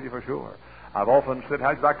help, I'll tell you for sure. I've often said,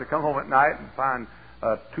 how'd you like to come home at night and find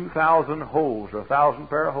 2,000 hose or 1,000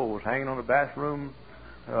 pair of hose hanging on the bathroom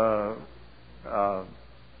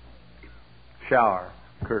shower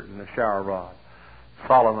curtain, the shower rod?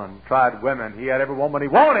 Solomon tried women. He had every woman he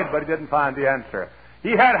wanted, but he didn't find the answer.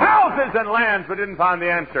 He had houses and lands, but didn't find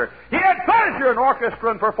the answer. He had pleasure and orchestra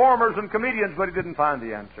and performers and comedians, but he didn't find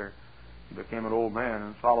the answer. He became an old man,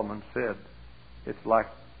 and Solomon said, it's like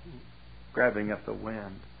grabbing at the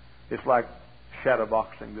wind. It's like shadow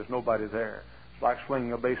boxing. There's nobody there. It's like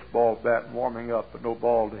swinging a baseball bat and warming up, but no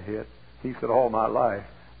ball to hit. He said, all my life,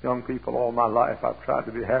 young people, all my life, I've tried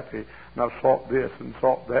to be happy, and I've sought this and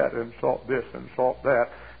sought that and sought this and sought that.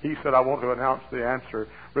 He said, I want to announce the answer.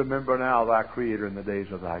 Remember now thy Creator in the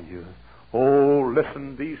days of thy youth. Oh,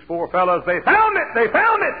 listen, these four fellows, they found it! They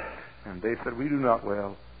found it! And they said, we do not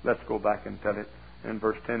well. Let's go back and tell it. In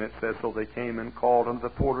verse 10 it says, so they came and called unto the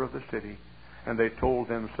porter of the city, and they told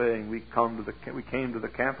them, saying, we came to the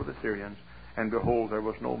camp of the Syrians, and behold, there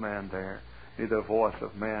was no man there, neither voice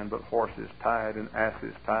of man, but horses tied and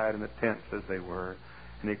asses tied in the tents as they were.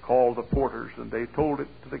 And he called the porters, and they told it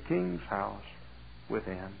to the king's house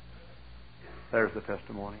within. There's the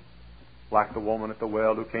testimony. Like the woman at the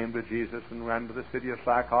well who came to Jesus and ran to the city of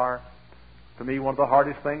Sychar. To me, one of the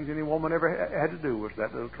hardest things any woman ever had to do was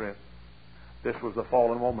that little trip. This was the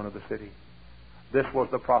fallen woman of the city. This was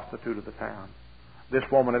the prostitute of the town. This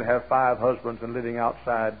woman had had 5 husbands and living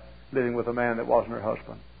outside, living with a man that wasn't her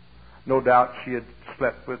husband. No doubt she had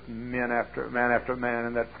slept with man after man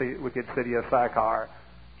in that wicked city of Sychar.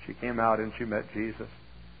 She came out and she met Jesus.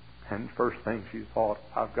 And first thing she thought,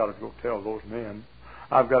 I've got to go tell those men.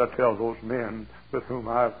 I've got to tell those men with whom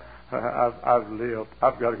I've lived.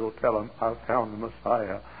 I've got to go tell them I've found the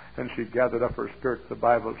Messiah. And she gathered up her skirts, the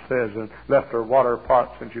Bible says, and left her water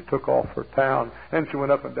pots, and she took off for town. And she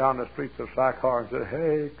went up and down the streets of Sychar and said,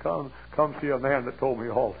 hey, come see a man that told me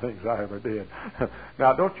all things I ever did.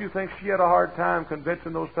 Now, don't you think she had a hard time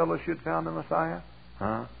convincing those fellows she had found the Messiah?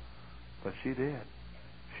 Huh? But she did.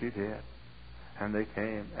 She did. And they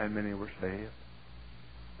came, and many were saved.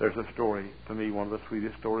 There's a story, to me, one of the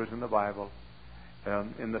sweetest stories in the Bible,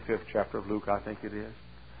 in the 5th chapter of Luke, I think it is.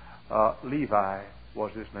 Levi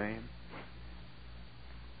was his name.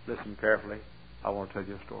 Listen carefully. I want to tell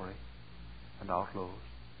you a story, and I'll close.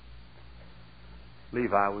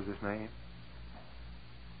 Levi was his name.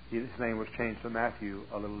 His name was changed to Matthew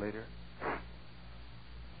a little later.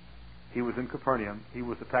 He was in Capernaum. He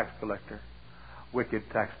was a tax collector, wicked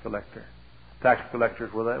tax collector. Tax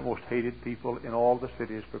collectors were the most hated people in all the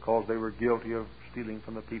cities because they were guilty of stealing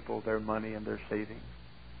from the people their money and their savings.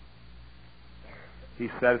 He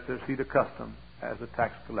sat at the seat of custom as a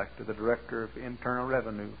tax collector, the director of internal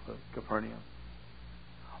revenue for Capernaum.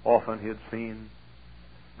 Often he had seen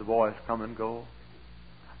the boys come and go.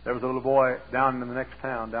 There was a little boy down in the next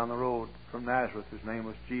town, down the road from Nazareth. His name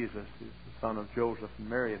was Jesus. He was the son of Joseph and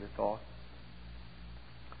Mary, they thought.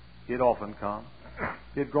 He had often come.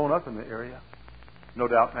 He had grown up in the area. No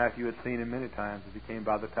doubt Matthew had seen him many times as he came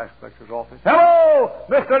by the tax collector's office. Hello,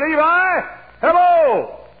 Mr. Levi!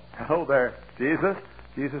 Hello! Hello there, Jesus.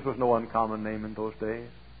 Jesus was no uncommon name in those days.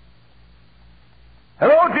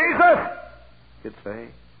 Hello, Jesus! He'd say.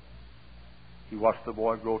 He watched the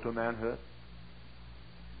boy grow to manhood.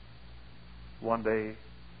 One day,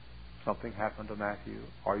 something happened to Matthew.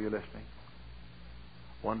 Are you listening?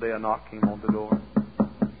 One day a knock came on the door.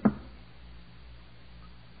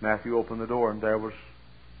 Matthew opened the door, and there was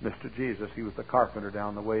Mr. Jesus. He was the carpenter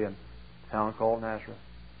down the way in a town called Nazareth.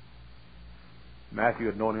 Matthew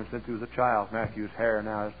had known him since he was a child. Matthew's hair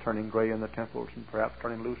now is turning gray in the temples and perhaps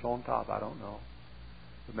turning loose on top. I don't know.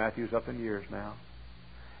 But Matthew's up in years now.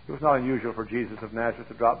 It was not unusual for Jesus of Nazareth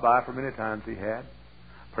to drop by, for many times he had.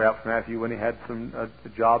 Perhaps Matthew, when he had a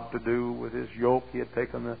job to do with his yoke, he had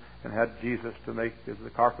taken and had Jesus to make, as the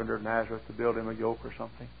carpenter of Nazareth, to build him a yoke or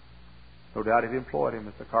something. No doubt He employed him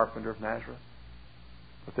as the carpenter of Nazareth.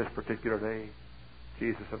 But this particular day,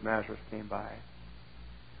 Jesus of Nazareth came by.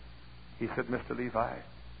 He said, Mr. Levi,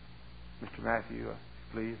 Mr. Matthew,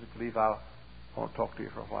 please, Mr. Levi, I want to talk to you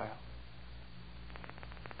for a while.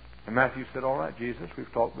 And Matthew said, all right, Jesus,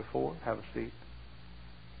 we've talked before. Have a seat.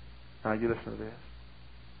 Now you listen to this.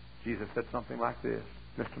 Jesus said something like this.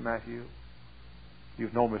 Mr. Matthew,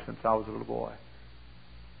 you've known me since I was a little boy.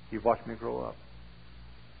 You've watched me grow up.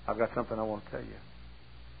 I've got something I want to tell you.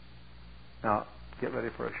 Now, get ready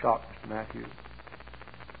for a shock, Mr. Matthew.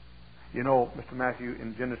 You know, Mr. Matthew,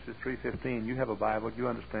 in Genesis 3:15, you have a Bible, you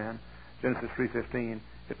understand. Genesis 3:15,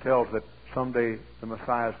 it tells that someday the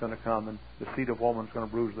Messiah is going to come and the seed of woman is going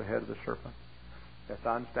to bruise the head of the serpent. Yes,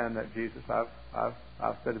 I understand that, Jesus.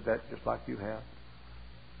 I've studied that just like you have.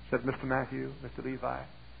 Said Mr. Matthew, Mr. Levi,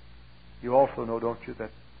 you also know, don't you,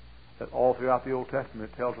 that all throughout the Old Testament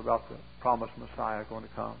it tells about the promised Messiah going to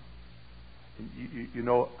come. And you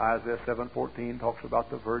know Isaiah 7:14 talks about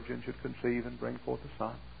the virgin should conceive and bring forth a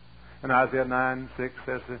son. And Isaiah 9:6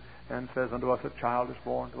 says, unto us a child is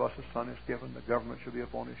born, to us a son is given, the government shall be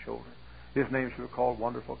upon his shoulder. His name shall be called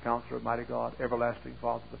Wonderful Counselor, Mighty God, Everlasting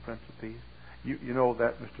Father, the Prince of Peace. You know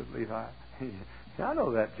that, Mr. Levi. Yeah, I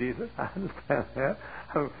know that, Jesus. I understand that.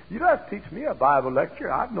 You don't have to teach me a Bible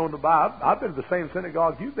lecture. I've known the Bible. I've been to the same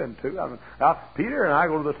synagogue you've been to. Peter and I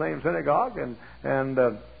go to the same synagogue, and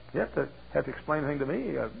you have to explain anything to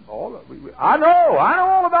me. I know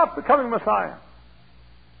all about the coming Messiah.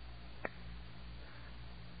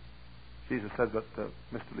 Jesus said, but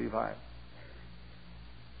Mr. Levi, I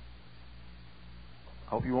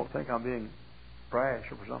hope you won't think I'm being brash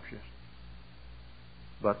or presumptuous.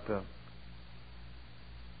 But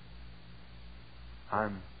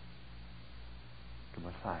I'm the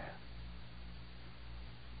Messiah.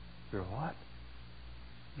 You're what?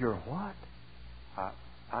 You're what?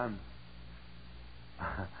 I'm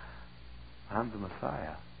the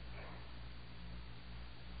Messiah.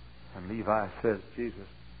 And Levi says, Jesus,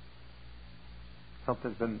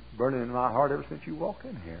 something's been burning in my heart ever since you walked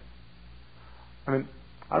in here. I mean,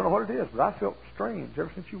 I don't know what it is, but I felt strange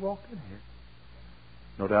ever since you walked in here.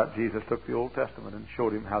 No doubt Jesus took the Old Testament and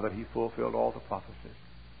showed him how that He fulfilled all the prophecies.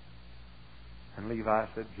 And Levi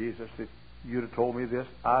said, Jesus, if you'd have told me this,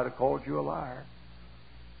 I'd have called you a liar.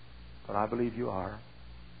 But I believe you are.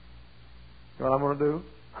 You know what I'm going to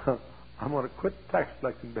do? I'm going to quit tax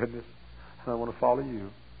collecting business, and I want to follow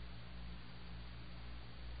you.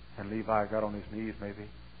 And Levi got on his knees, maybe.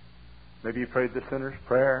 Maybe he prayed the sinner's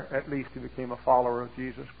prayer. At least he became a follower of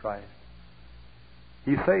Jesus Christ.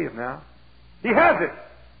 He's saved now. He has it.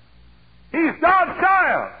 He's God's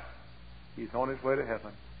child. He's on his way to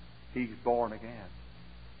heaven. He's born again.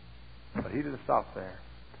 But he didn't stop there.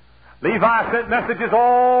 Levi sent messages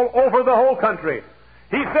all over the whole country.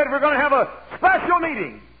 He said, we're going to have a special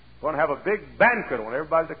meeting. We're going to have a big banquet. I want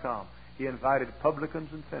everybody to come. He invited publicans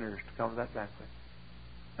and sinners to come to that banquet.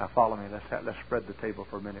 Now follow me. Let's spread the table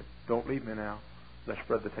for a minute. Don't leave me now. Let's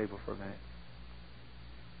spread the table for a minute.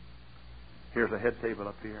 Here's a head table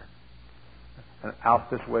up here. And out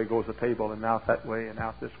this way goes the table, and out that way, and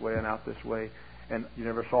out this way, and out this way. And you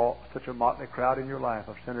never saw such a motley crowd in your life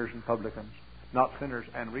of sinners and publicans. Not sinners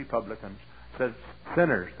and republicans. Said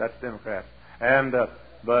sinners, that's Democrats. And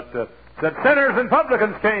said sinners and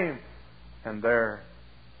publicans came. And there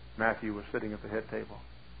Matthew was sitting at the head table.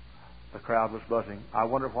 The crowd was buzzing. I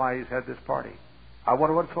wonder why he's had this party. I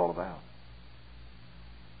wonder what it's all about.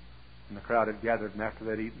 And the crowd had gathered, and after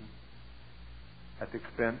they'd eaten, at the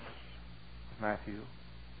expense of Matthew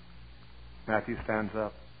stands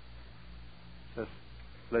up, says,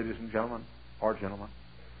 ladies and gentlemen, or gentlemen,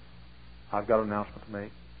 I've got an announcement to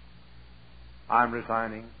make. I'm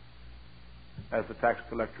resigning as the tax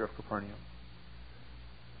collector of Capernaum.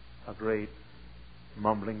 A great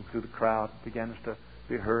mumbling through the crowd begins to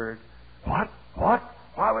be heard. What?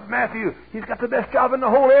 Why would Matthew? He's got the best job in the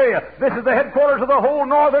whole area. This is the headquarters of the whole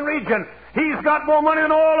northern region. He's got more money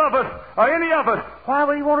than all of us, or any of us. Why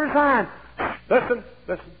would he want to resign? Listen,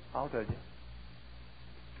 I'll tell you.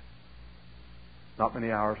 Not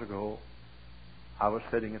many hours ago, I was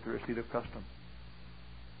sitting at the receipt of custom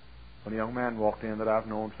when a young man walked in that I've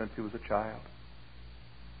known since he was a child.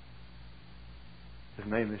 His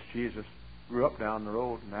name is Jesus. Grew up down the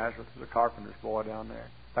road in Nazareth as a carpenter's boy down there.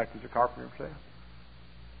 In fact, he's a carpenter himself.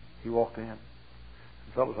 He walked in. And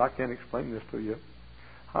fellas, I can't explain this to you.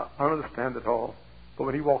 I don't understand it all. But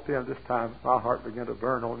when he walked in this time, my heart began to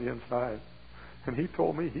burn on the inside. And he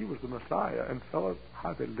told me he was the Messiah. And fellas,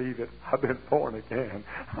 I believe it. I've been born again.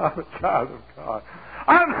 I'm a child of God.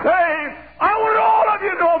 I'm saved. I want all of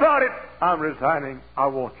you to know about it. I'm resigning. I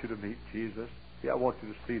want you to meet Jesus. Yeah, I want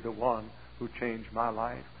you to see the one who changed my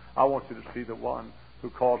life. I want you to see the one who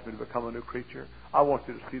caused me to become a new creature. I want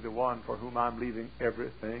you to see the one for whom I'm leaving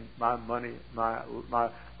everything, my money, my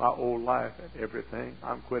old life, and everything.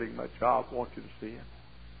 I'm quitting my job. I want you to see him.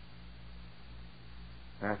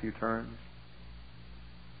 Matthew turns.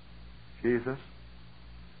 Jesus,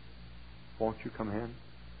 won't you come in?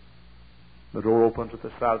 The door opens at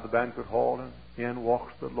the side of the banquet hall, and in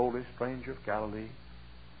walks the lowly stranger of Galilee,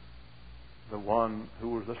 the one who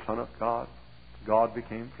was the Son of God. God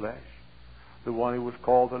became flesh. The one who was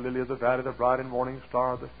called the lily of the valley, the bright and morning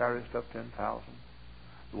star, the fairest of 10,000.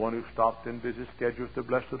 The one who stopped in busy schedules to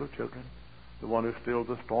bless little children. The one who stilled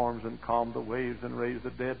the storms and calmed the waves and raised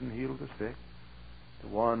the dead and healed the sick. The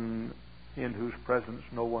one in whose presence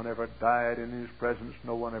no one ever died, in whose presence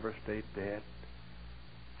no one ever stayed dead.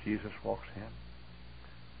 Jesus walks in.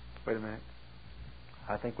 Wait a minute.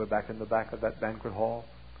 I think we're back in the back of that banquet hall.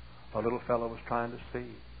 A little fellow was trying to see.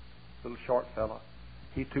 A little short fellow.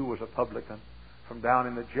 He too was a publican from down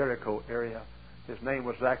in the Jericho area. His name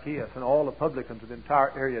was Zacchaeus, and all the publicans of the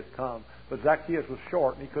entire area had come. But Zacchaeus was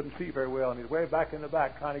short, and he couldn't see very well, and he's way back in the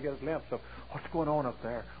back trying to get a glimpse of what's going on up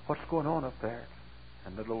there. What's going on up there?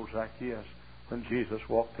 And little old Zacchaeus, when Jesus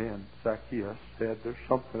walked in, Zacchaeus said, there's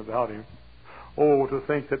something about him. Oh, to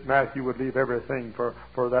think that Matthew would leave everything for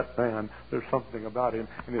that man. There's something about him.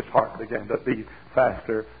 And his heart began to beat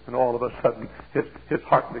faster. And all of a sudden, his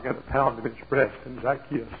heart began to pound in his breast. And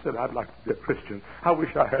Zacchaeus said, I'd like to be a Christian. I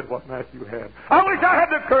wish I had what Matthew had. I wish I had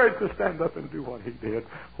the courage to stand up and do what he did.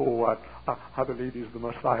 Oh, I believe he's the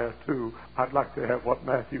Messiah, too. I'd like to have what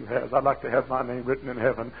Matthew has. I'd like to have my name written in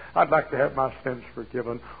heaven. I'd like to have my sins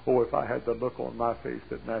forgiven. Oh, if I had the look on my face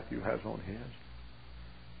that Matthew has on his.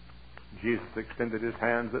 Jesus extended his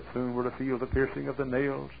hands that soon were to feel the piercing of the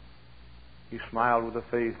nails. He smiled with a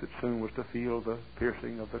face that soon was to feel the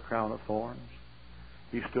piercing of the crown of thorns.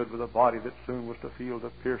 He stood with a body that soon was to feel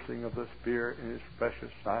the piercing of the spear in his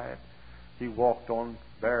precious side. He walked on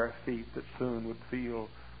bare feet that soon would feel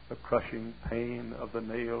the crushing pain of the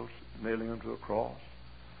nails nailing him to a cross.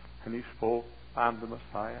 And he spoke, I'm the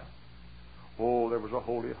Messiah. Oh, there was a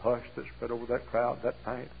holy hush that spread over that crowd that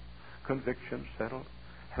night. Conviction settled.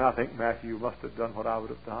 And I think Matthew must have done what I would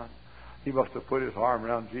have done. He must have put his arm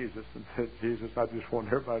around Jesus and said, Jesus, I just want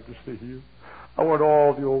everybody to see you. I want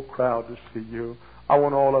all the old crowd to see you. I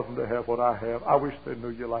want all of them to have what I have. I wish they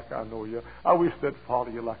knew you like I know you. I wish they'd follow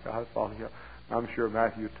you like I follow you. I'm sure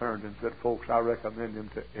Matthew turned and said, folks, I recommend him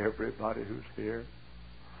to everybody who's here.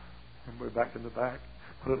 And we're back in the back.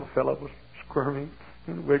 The little fellow was squirming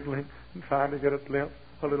and wiggling and trying to get a glimpse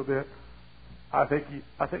a little bit. I think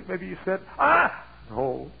maybe he said,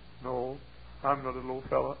 No, I'm not a little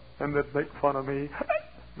fella, and they'd make fun of me.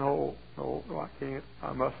 No, I can't.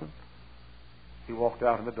 I mustn't. He walked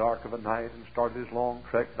out in the dark of a night and started his long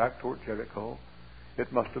trek back toward Jericho.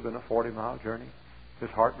 It must have been a 40-mile journey. His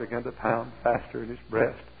heart began to pound faster in his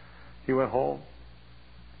breast. He went home.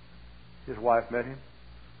 His wife met him.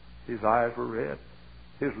 His eyes were red.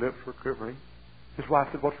 His lips were quivering. His wife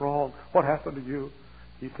said, what's wrong? What happened to you?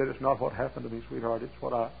 He said, it's not what happened to me, sweetheart. It's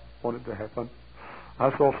what I wanted to happen. I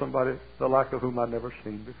saw somebody the like of whom I'd never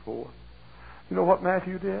seen before. You know what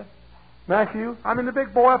Matthew did? Matthew, I mean the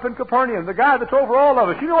big boy up in Capernaum, the guy that's over all of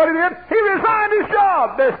us. You know what he did? He resigned his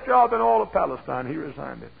job. Best job in all of Palestine. He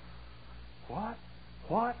resigned it.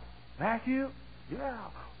 What? Matthew? Yeah.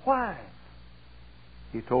 Why?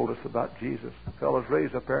 He told us about Jesus. The fellow's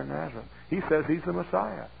raised up there in Nazareth. He says he's the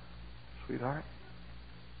Messiah. Sweetheart,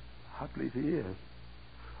 I believe he is.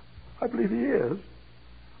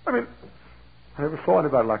 I mean, I never saw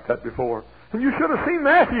anybody like that before. And you should have seen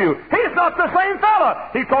Matthew. He's not the same fella.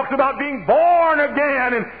 He talks about being born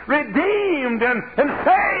again and redeemed and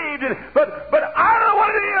saved. But I don't know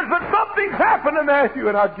what it is, but something's happened to Matthew,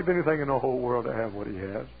 and I'd give anything in the whole world to have what he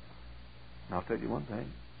has. And I'll tell you one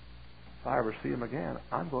thing. If I ever see him again,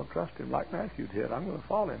 I'm going to trust him like Matthew did. I'm going to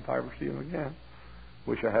follow him if I ever see him again.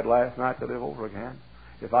 Wish I had last night to live over again.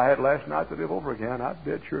 If I had last night to live over again, I'd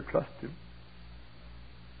bet sure trust him.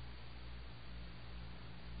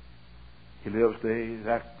 He lives day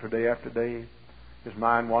after day. His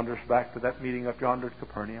mind wanders back to that meeting up yonder at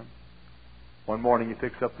Capernaum. One morning he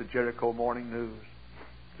picks up the Jericho Morning News.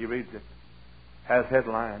 He reads it. Has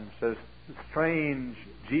headlines. Says, strange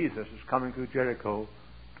Jesus is coming through Jericho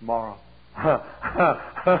tomorrow. In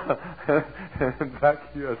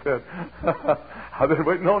fact, he said, I've been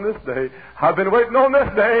waiting on this day.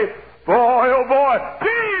 Boy, oh boy,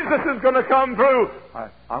 Jesus is going to come through.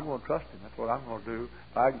 I'm going to trust him. That's what I'm going to do.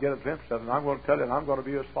 If I can get a glimpse of him, I'm going to tell him I'm going to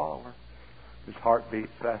be his follower. His heart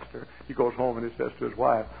beats faster. He goes home and he says to his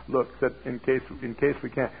wife, look, said, in case we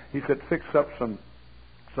can't, he said, fix up some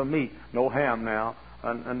some meat, no ham now,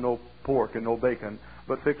 and no pork and no bacon,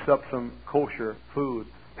 but fix up some kosher food.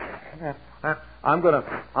 I'm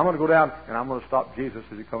gonna go down and I'm gonna stop Jesus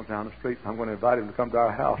as he comes down the street. I'm going to invite him to come to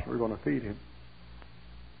our house. We're going to feed him.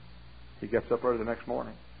 He gets up early the next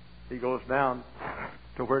morning. He goes down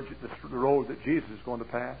to where the road that Jesus is going to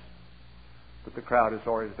pass, but the crowd is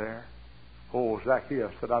already there. Oh,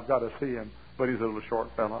 Zacchaeus said, "I've got to see him," but he's a little short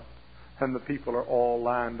fella, and the people are all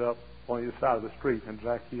lined up on either side of the street. And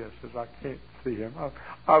Zacchaeus says, "I can't see him.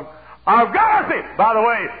 I've got to see him." By the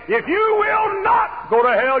way, if you will not go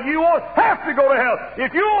to hell, you won't have to go to hell.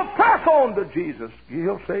 If you will pass on to Jesus,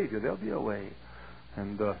 he'll save you. There'll be a way.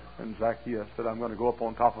 And Zacchaeus said, "I'm going to go up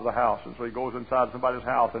on top of the house." And so he goes inside somebody's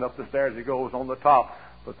house, and up the stairs he goes on the top.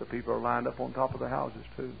 But the people are lined up on top of the houses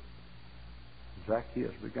too.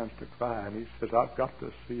 Zacchaeus begins to cry, and he says, "I've got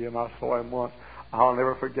to see him. I saw him once. I'll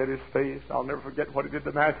never forget his face. I'll never forget what he did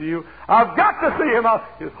to Matthew. I've got to see him."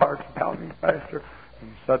 His heart's pounding faster.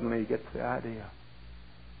 And suddenly he gets the idea.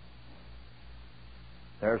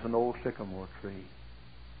 There's an old sycamore tree.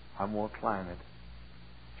 I'm going to climb it.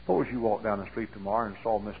 Suppose you walk down the street tomorrow and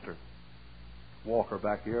saw Mr. Walker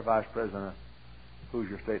back here, Vice President of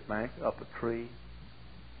Hoosier State Bank, up a tree.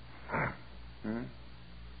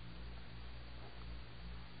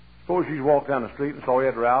 Suppose you walked down the street and saw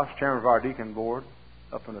Ed Rouse, chairman of our deacon board,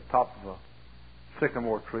 up on the top of a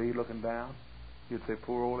sycamore tree looking down. You'd say,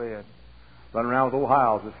 "Poor old Ed." Running around with old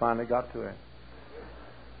Hyles has finally got to him.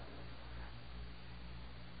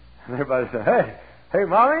 And everybody said, Hey,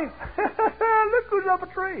 Mommy, look who's up a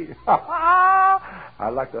tree."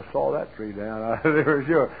 I'd like to saw that tree down. There's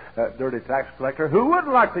that dirty tax collector. Who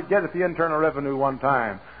wouldn't like to get at the Internal Revenue one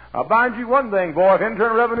time? I'll bind you one thing, boy. If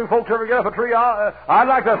Internal Revenue folks ever get up a tree, I'd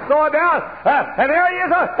like to saw it down. And there he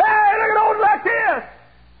is. Hey, look at old Zacchaeus.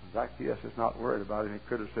 Zacchaeus is not worried about any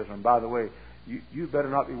criticism. By the way, you better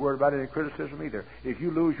not be worried about any criticism either. If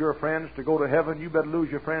you lose your friends to go to heaven, you better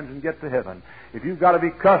lose your friends and get to heaven. If you've got to be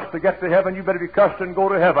cussed to get to heaven, you better be cussed and go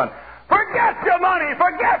to heaven. Forget your money,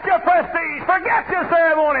 forget your prestige, forget your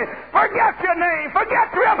ceremony, forget your name,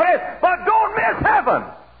 forget your reputation, but don't miss heaven.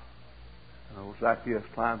 And old Zacchaeus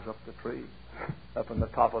climbs up the tree, up on the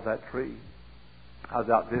top of that tree. I was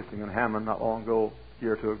out visiting in Hammond not long ago, a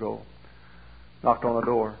year or two ago. Knocked on the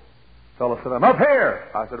door. Fellow said, "I'm up here."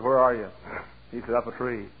 I said, "Where are you?" He said, "Up a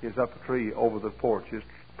tree." He's up a tree over the porch. He's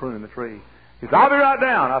pruning the tree. He said, "I'll be right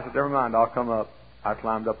down." I said, "Never mind, I'll come up." I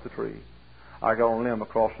climbed up the tree. I got on a limb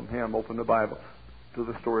across from him, opened the Bible to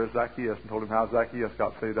the story of Zacchaeus and told him how Zacchaeus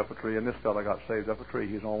got saved up a tree, and this fellow got saved up a tree.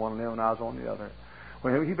 He's on one limb and I was on the other.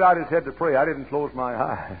 When he bowed his head to pray, I didn't close my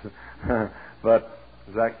eyes. But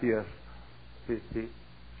Zacchaeus,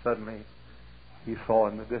 suddenly he saw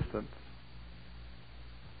in the distance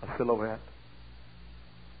a silhouette.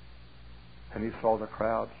 And he saw the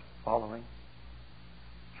crowds following.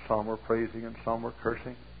 Some were praising and some were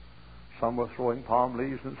cursing. Some were throwing palm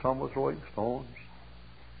leaves and some were throwing stones.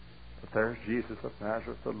 But there's Jesus of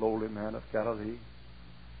Nazareth, the lowly man of Galilee.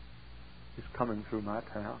 He's coming through my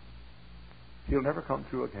town. He'll never come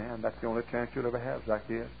through again. That's the only chance you'll ever have,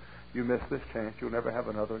 Zacchaeus. You miss this chance, you'll never have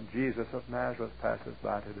another. And Jesus of Nazareth passes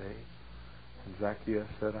by today. And Zacchaeus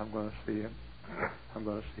said, "I'm going to see him. I'm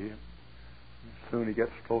going to see him." And soon he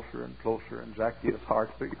gets closer and closer, and Zacchaeus'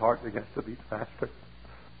 heart begins to beat faster.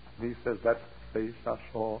 And he says, "That's the face I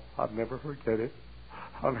saw. I'll never forget it.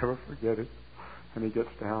 I'll never forget it." And he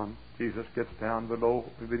gets down. Jesus gets down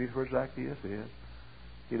beneath where Zacchaeus is.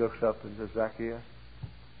 He looks up and says, "Zacchaeus,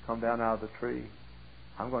 come down out of the tree.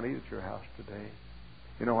 I'm going to eat at your house today."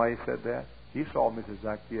 You know why he said that? He saw Mrs.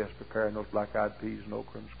 Zacchaeus preparing those black-eyed peas and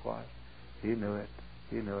okra and squash. He knew it.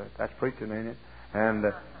 He knew it. That's preaching, ain't it?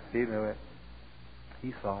 And he knew it.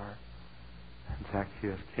 He saw her. And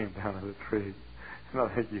Zacchaeus came down to the tree. And I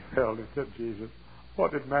think he fell and said, "Jesus,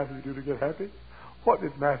 what did Matthew do to get happy? What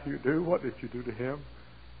did Matthew do? What did you do to him?"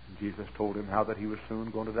 And Jesus told him how that he was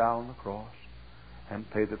soon going to die on the cross and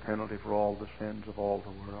pay the penalty for all the sins of all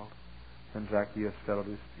the world. And Zacchaeus fell at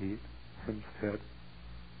his feet and said,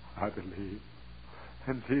 "I believe."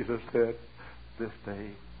 And Jesus said, "This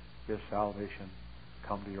day is salvation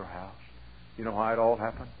come to your house." You know why it all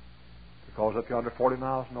happened? Because up yonder 40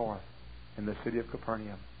 miles north in the city of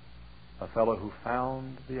Capernaum, a fellow who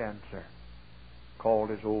found the answer called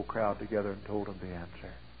his old crowd together and told them the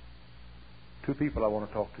answer. Two people I want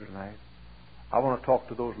to talk to tonight. I want to talk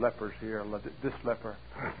to those lepers here. This leper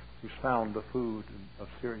who's found the food of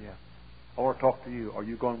Syria. I want to talk to you. Are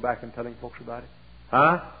you going back and telling folks about it?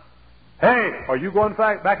 Huh? Hey, are you going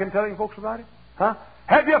back and telling folks about it? Huh?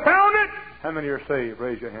 Have you found it? How many are saved?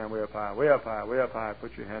 Raise your hand way up high, way up high, way up high.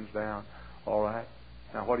 Put your hands down. All right.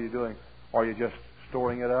 Now what are you doing? Are you just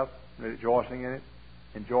storing it up, rejoicing in it,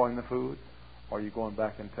 enjoying the food? Or are you going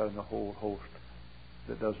back and telling the whole host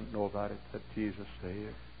that doesn't know about it that Jesus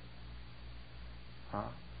saved? Huh?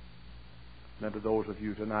 And to those of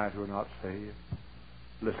you tonight who are not saved,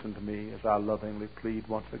 listen to me as I lovingly plead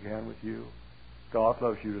once again with you. God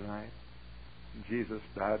loves you tonight. Jesus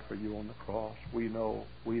died for you on the cross. We know.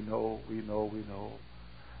 And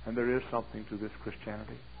there is something to this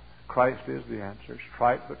Christianity. Christ is the answer. It's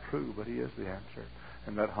trite but true, but He is the answer.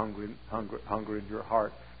 And that hunger in your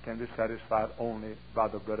heart can be satisfied only by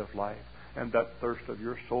the bread of life. And that thirst of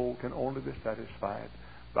your soul can only be satisfied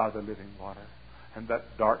by the living water. And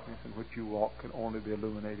that darkness in which you walk can only be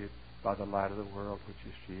illuminated by the light of the world, which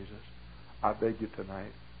is Jesus. I beg you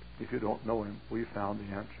tonight, if you don't know Him, we found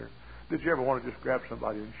the answer. Did you ever want to just grab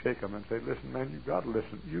somebody and shake them and say, listen, man, you've got to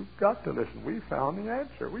listen. You've got to listen. We found the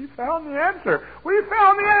answer. We found the answer. We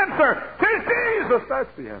found the answer. Tis Jesus.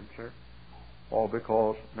 That's the answer. All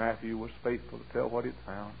because Matthew was faithful to tell what he'd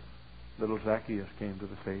found. Little Zacchaeus came to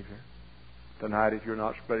the Savior. Tonight, if you're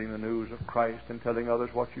not spreading the news of Christ and telling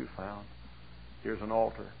others what you found, here's an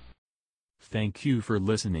altar. Thank you for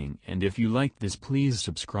listening, and if you liked this, please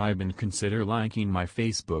subscribe and consider liking my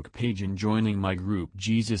Facebook page and joining my group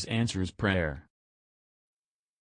Jesus Answers Prayer.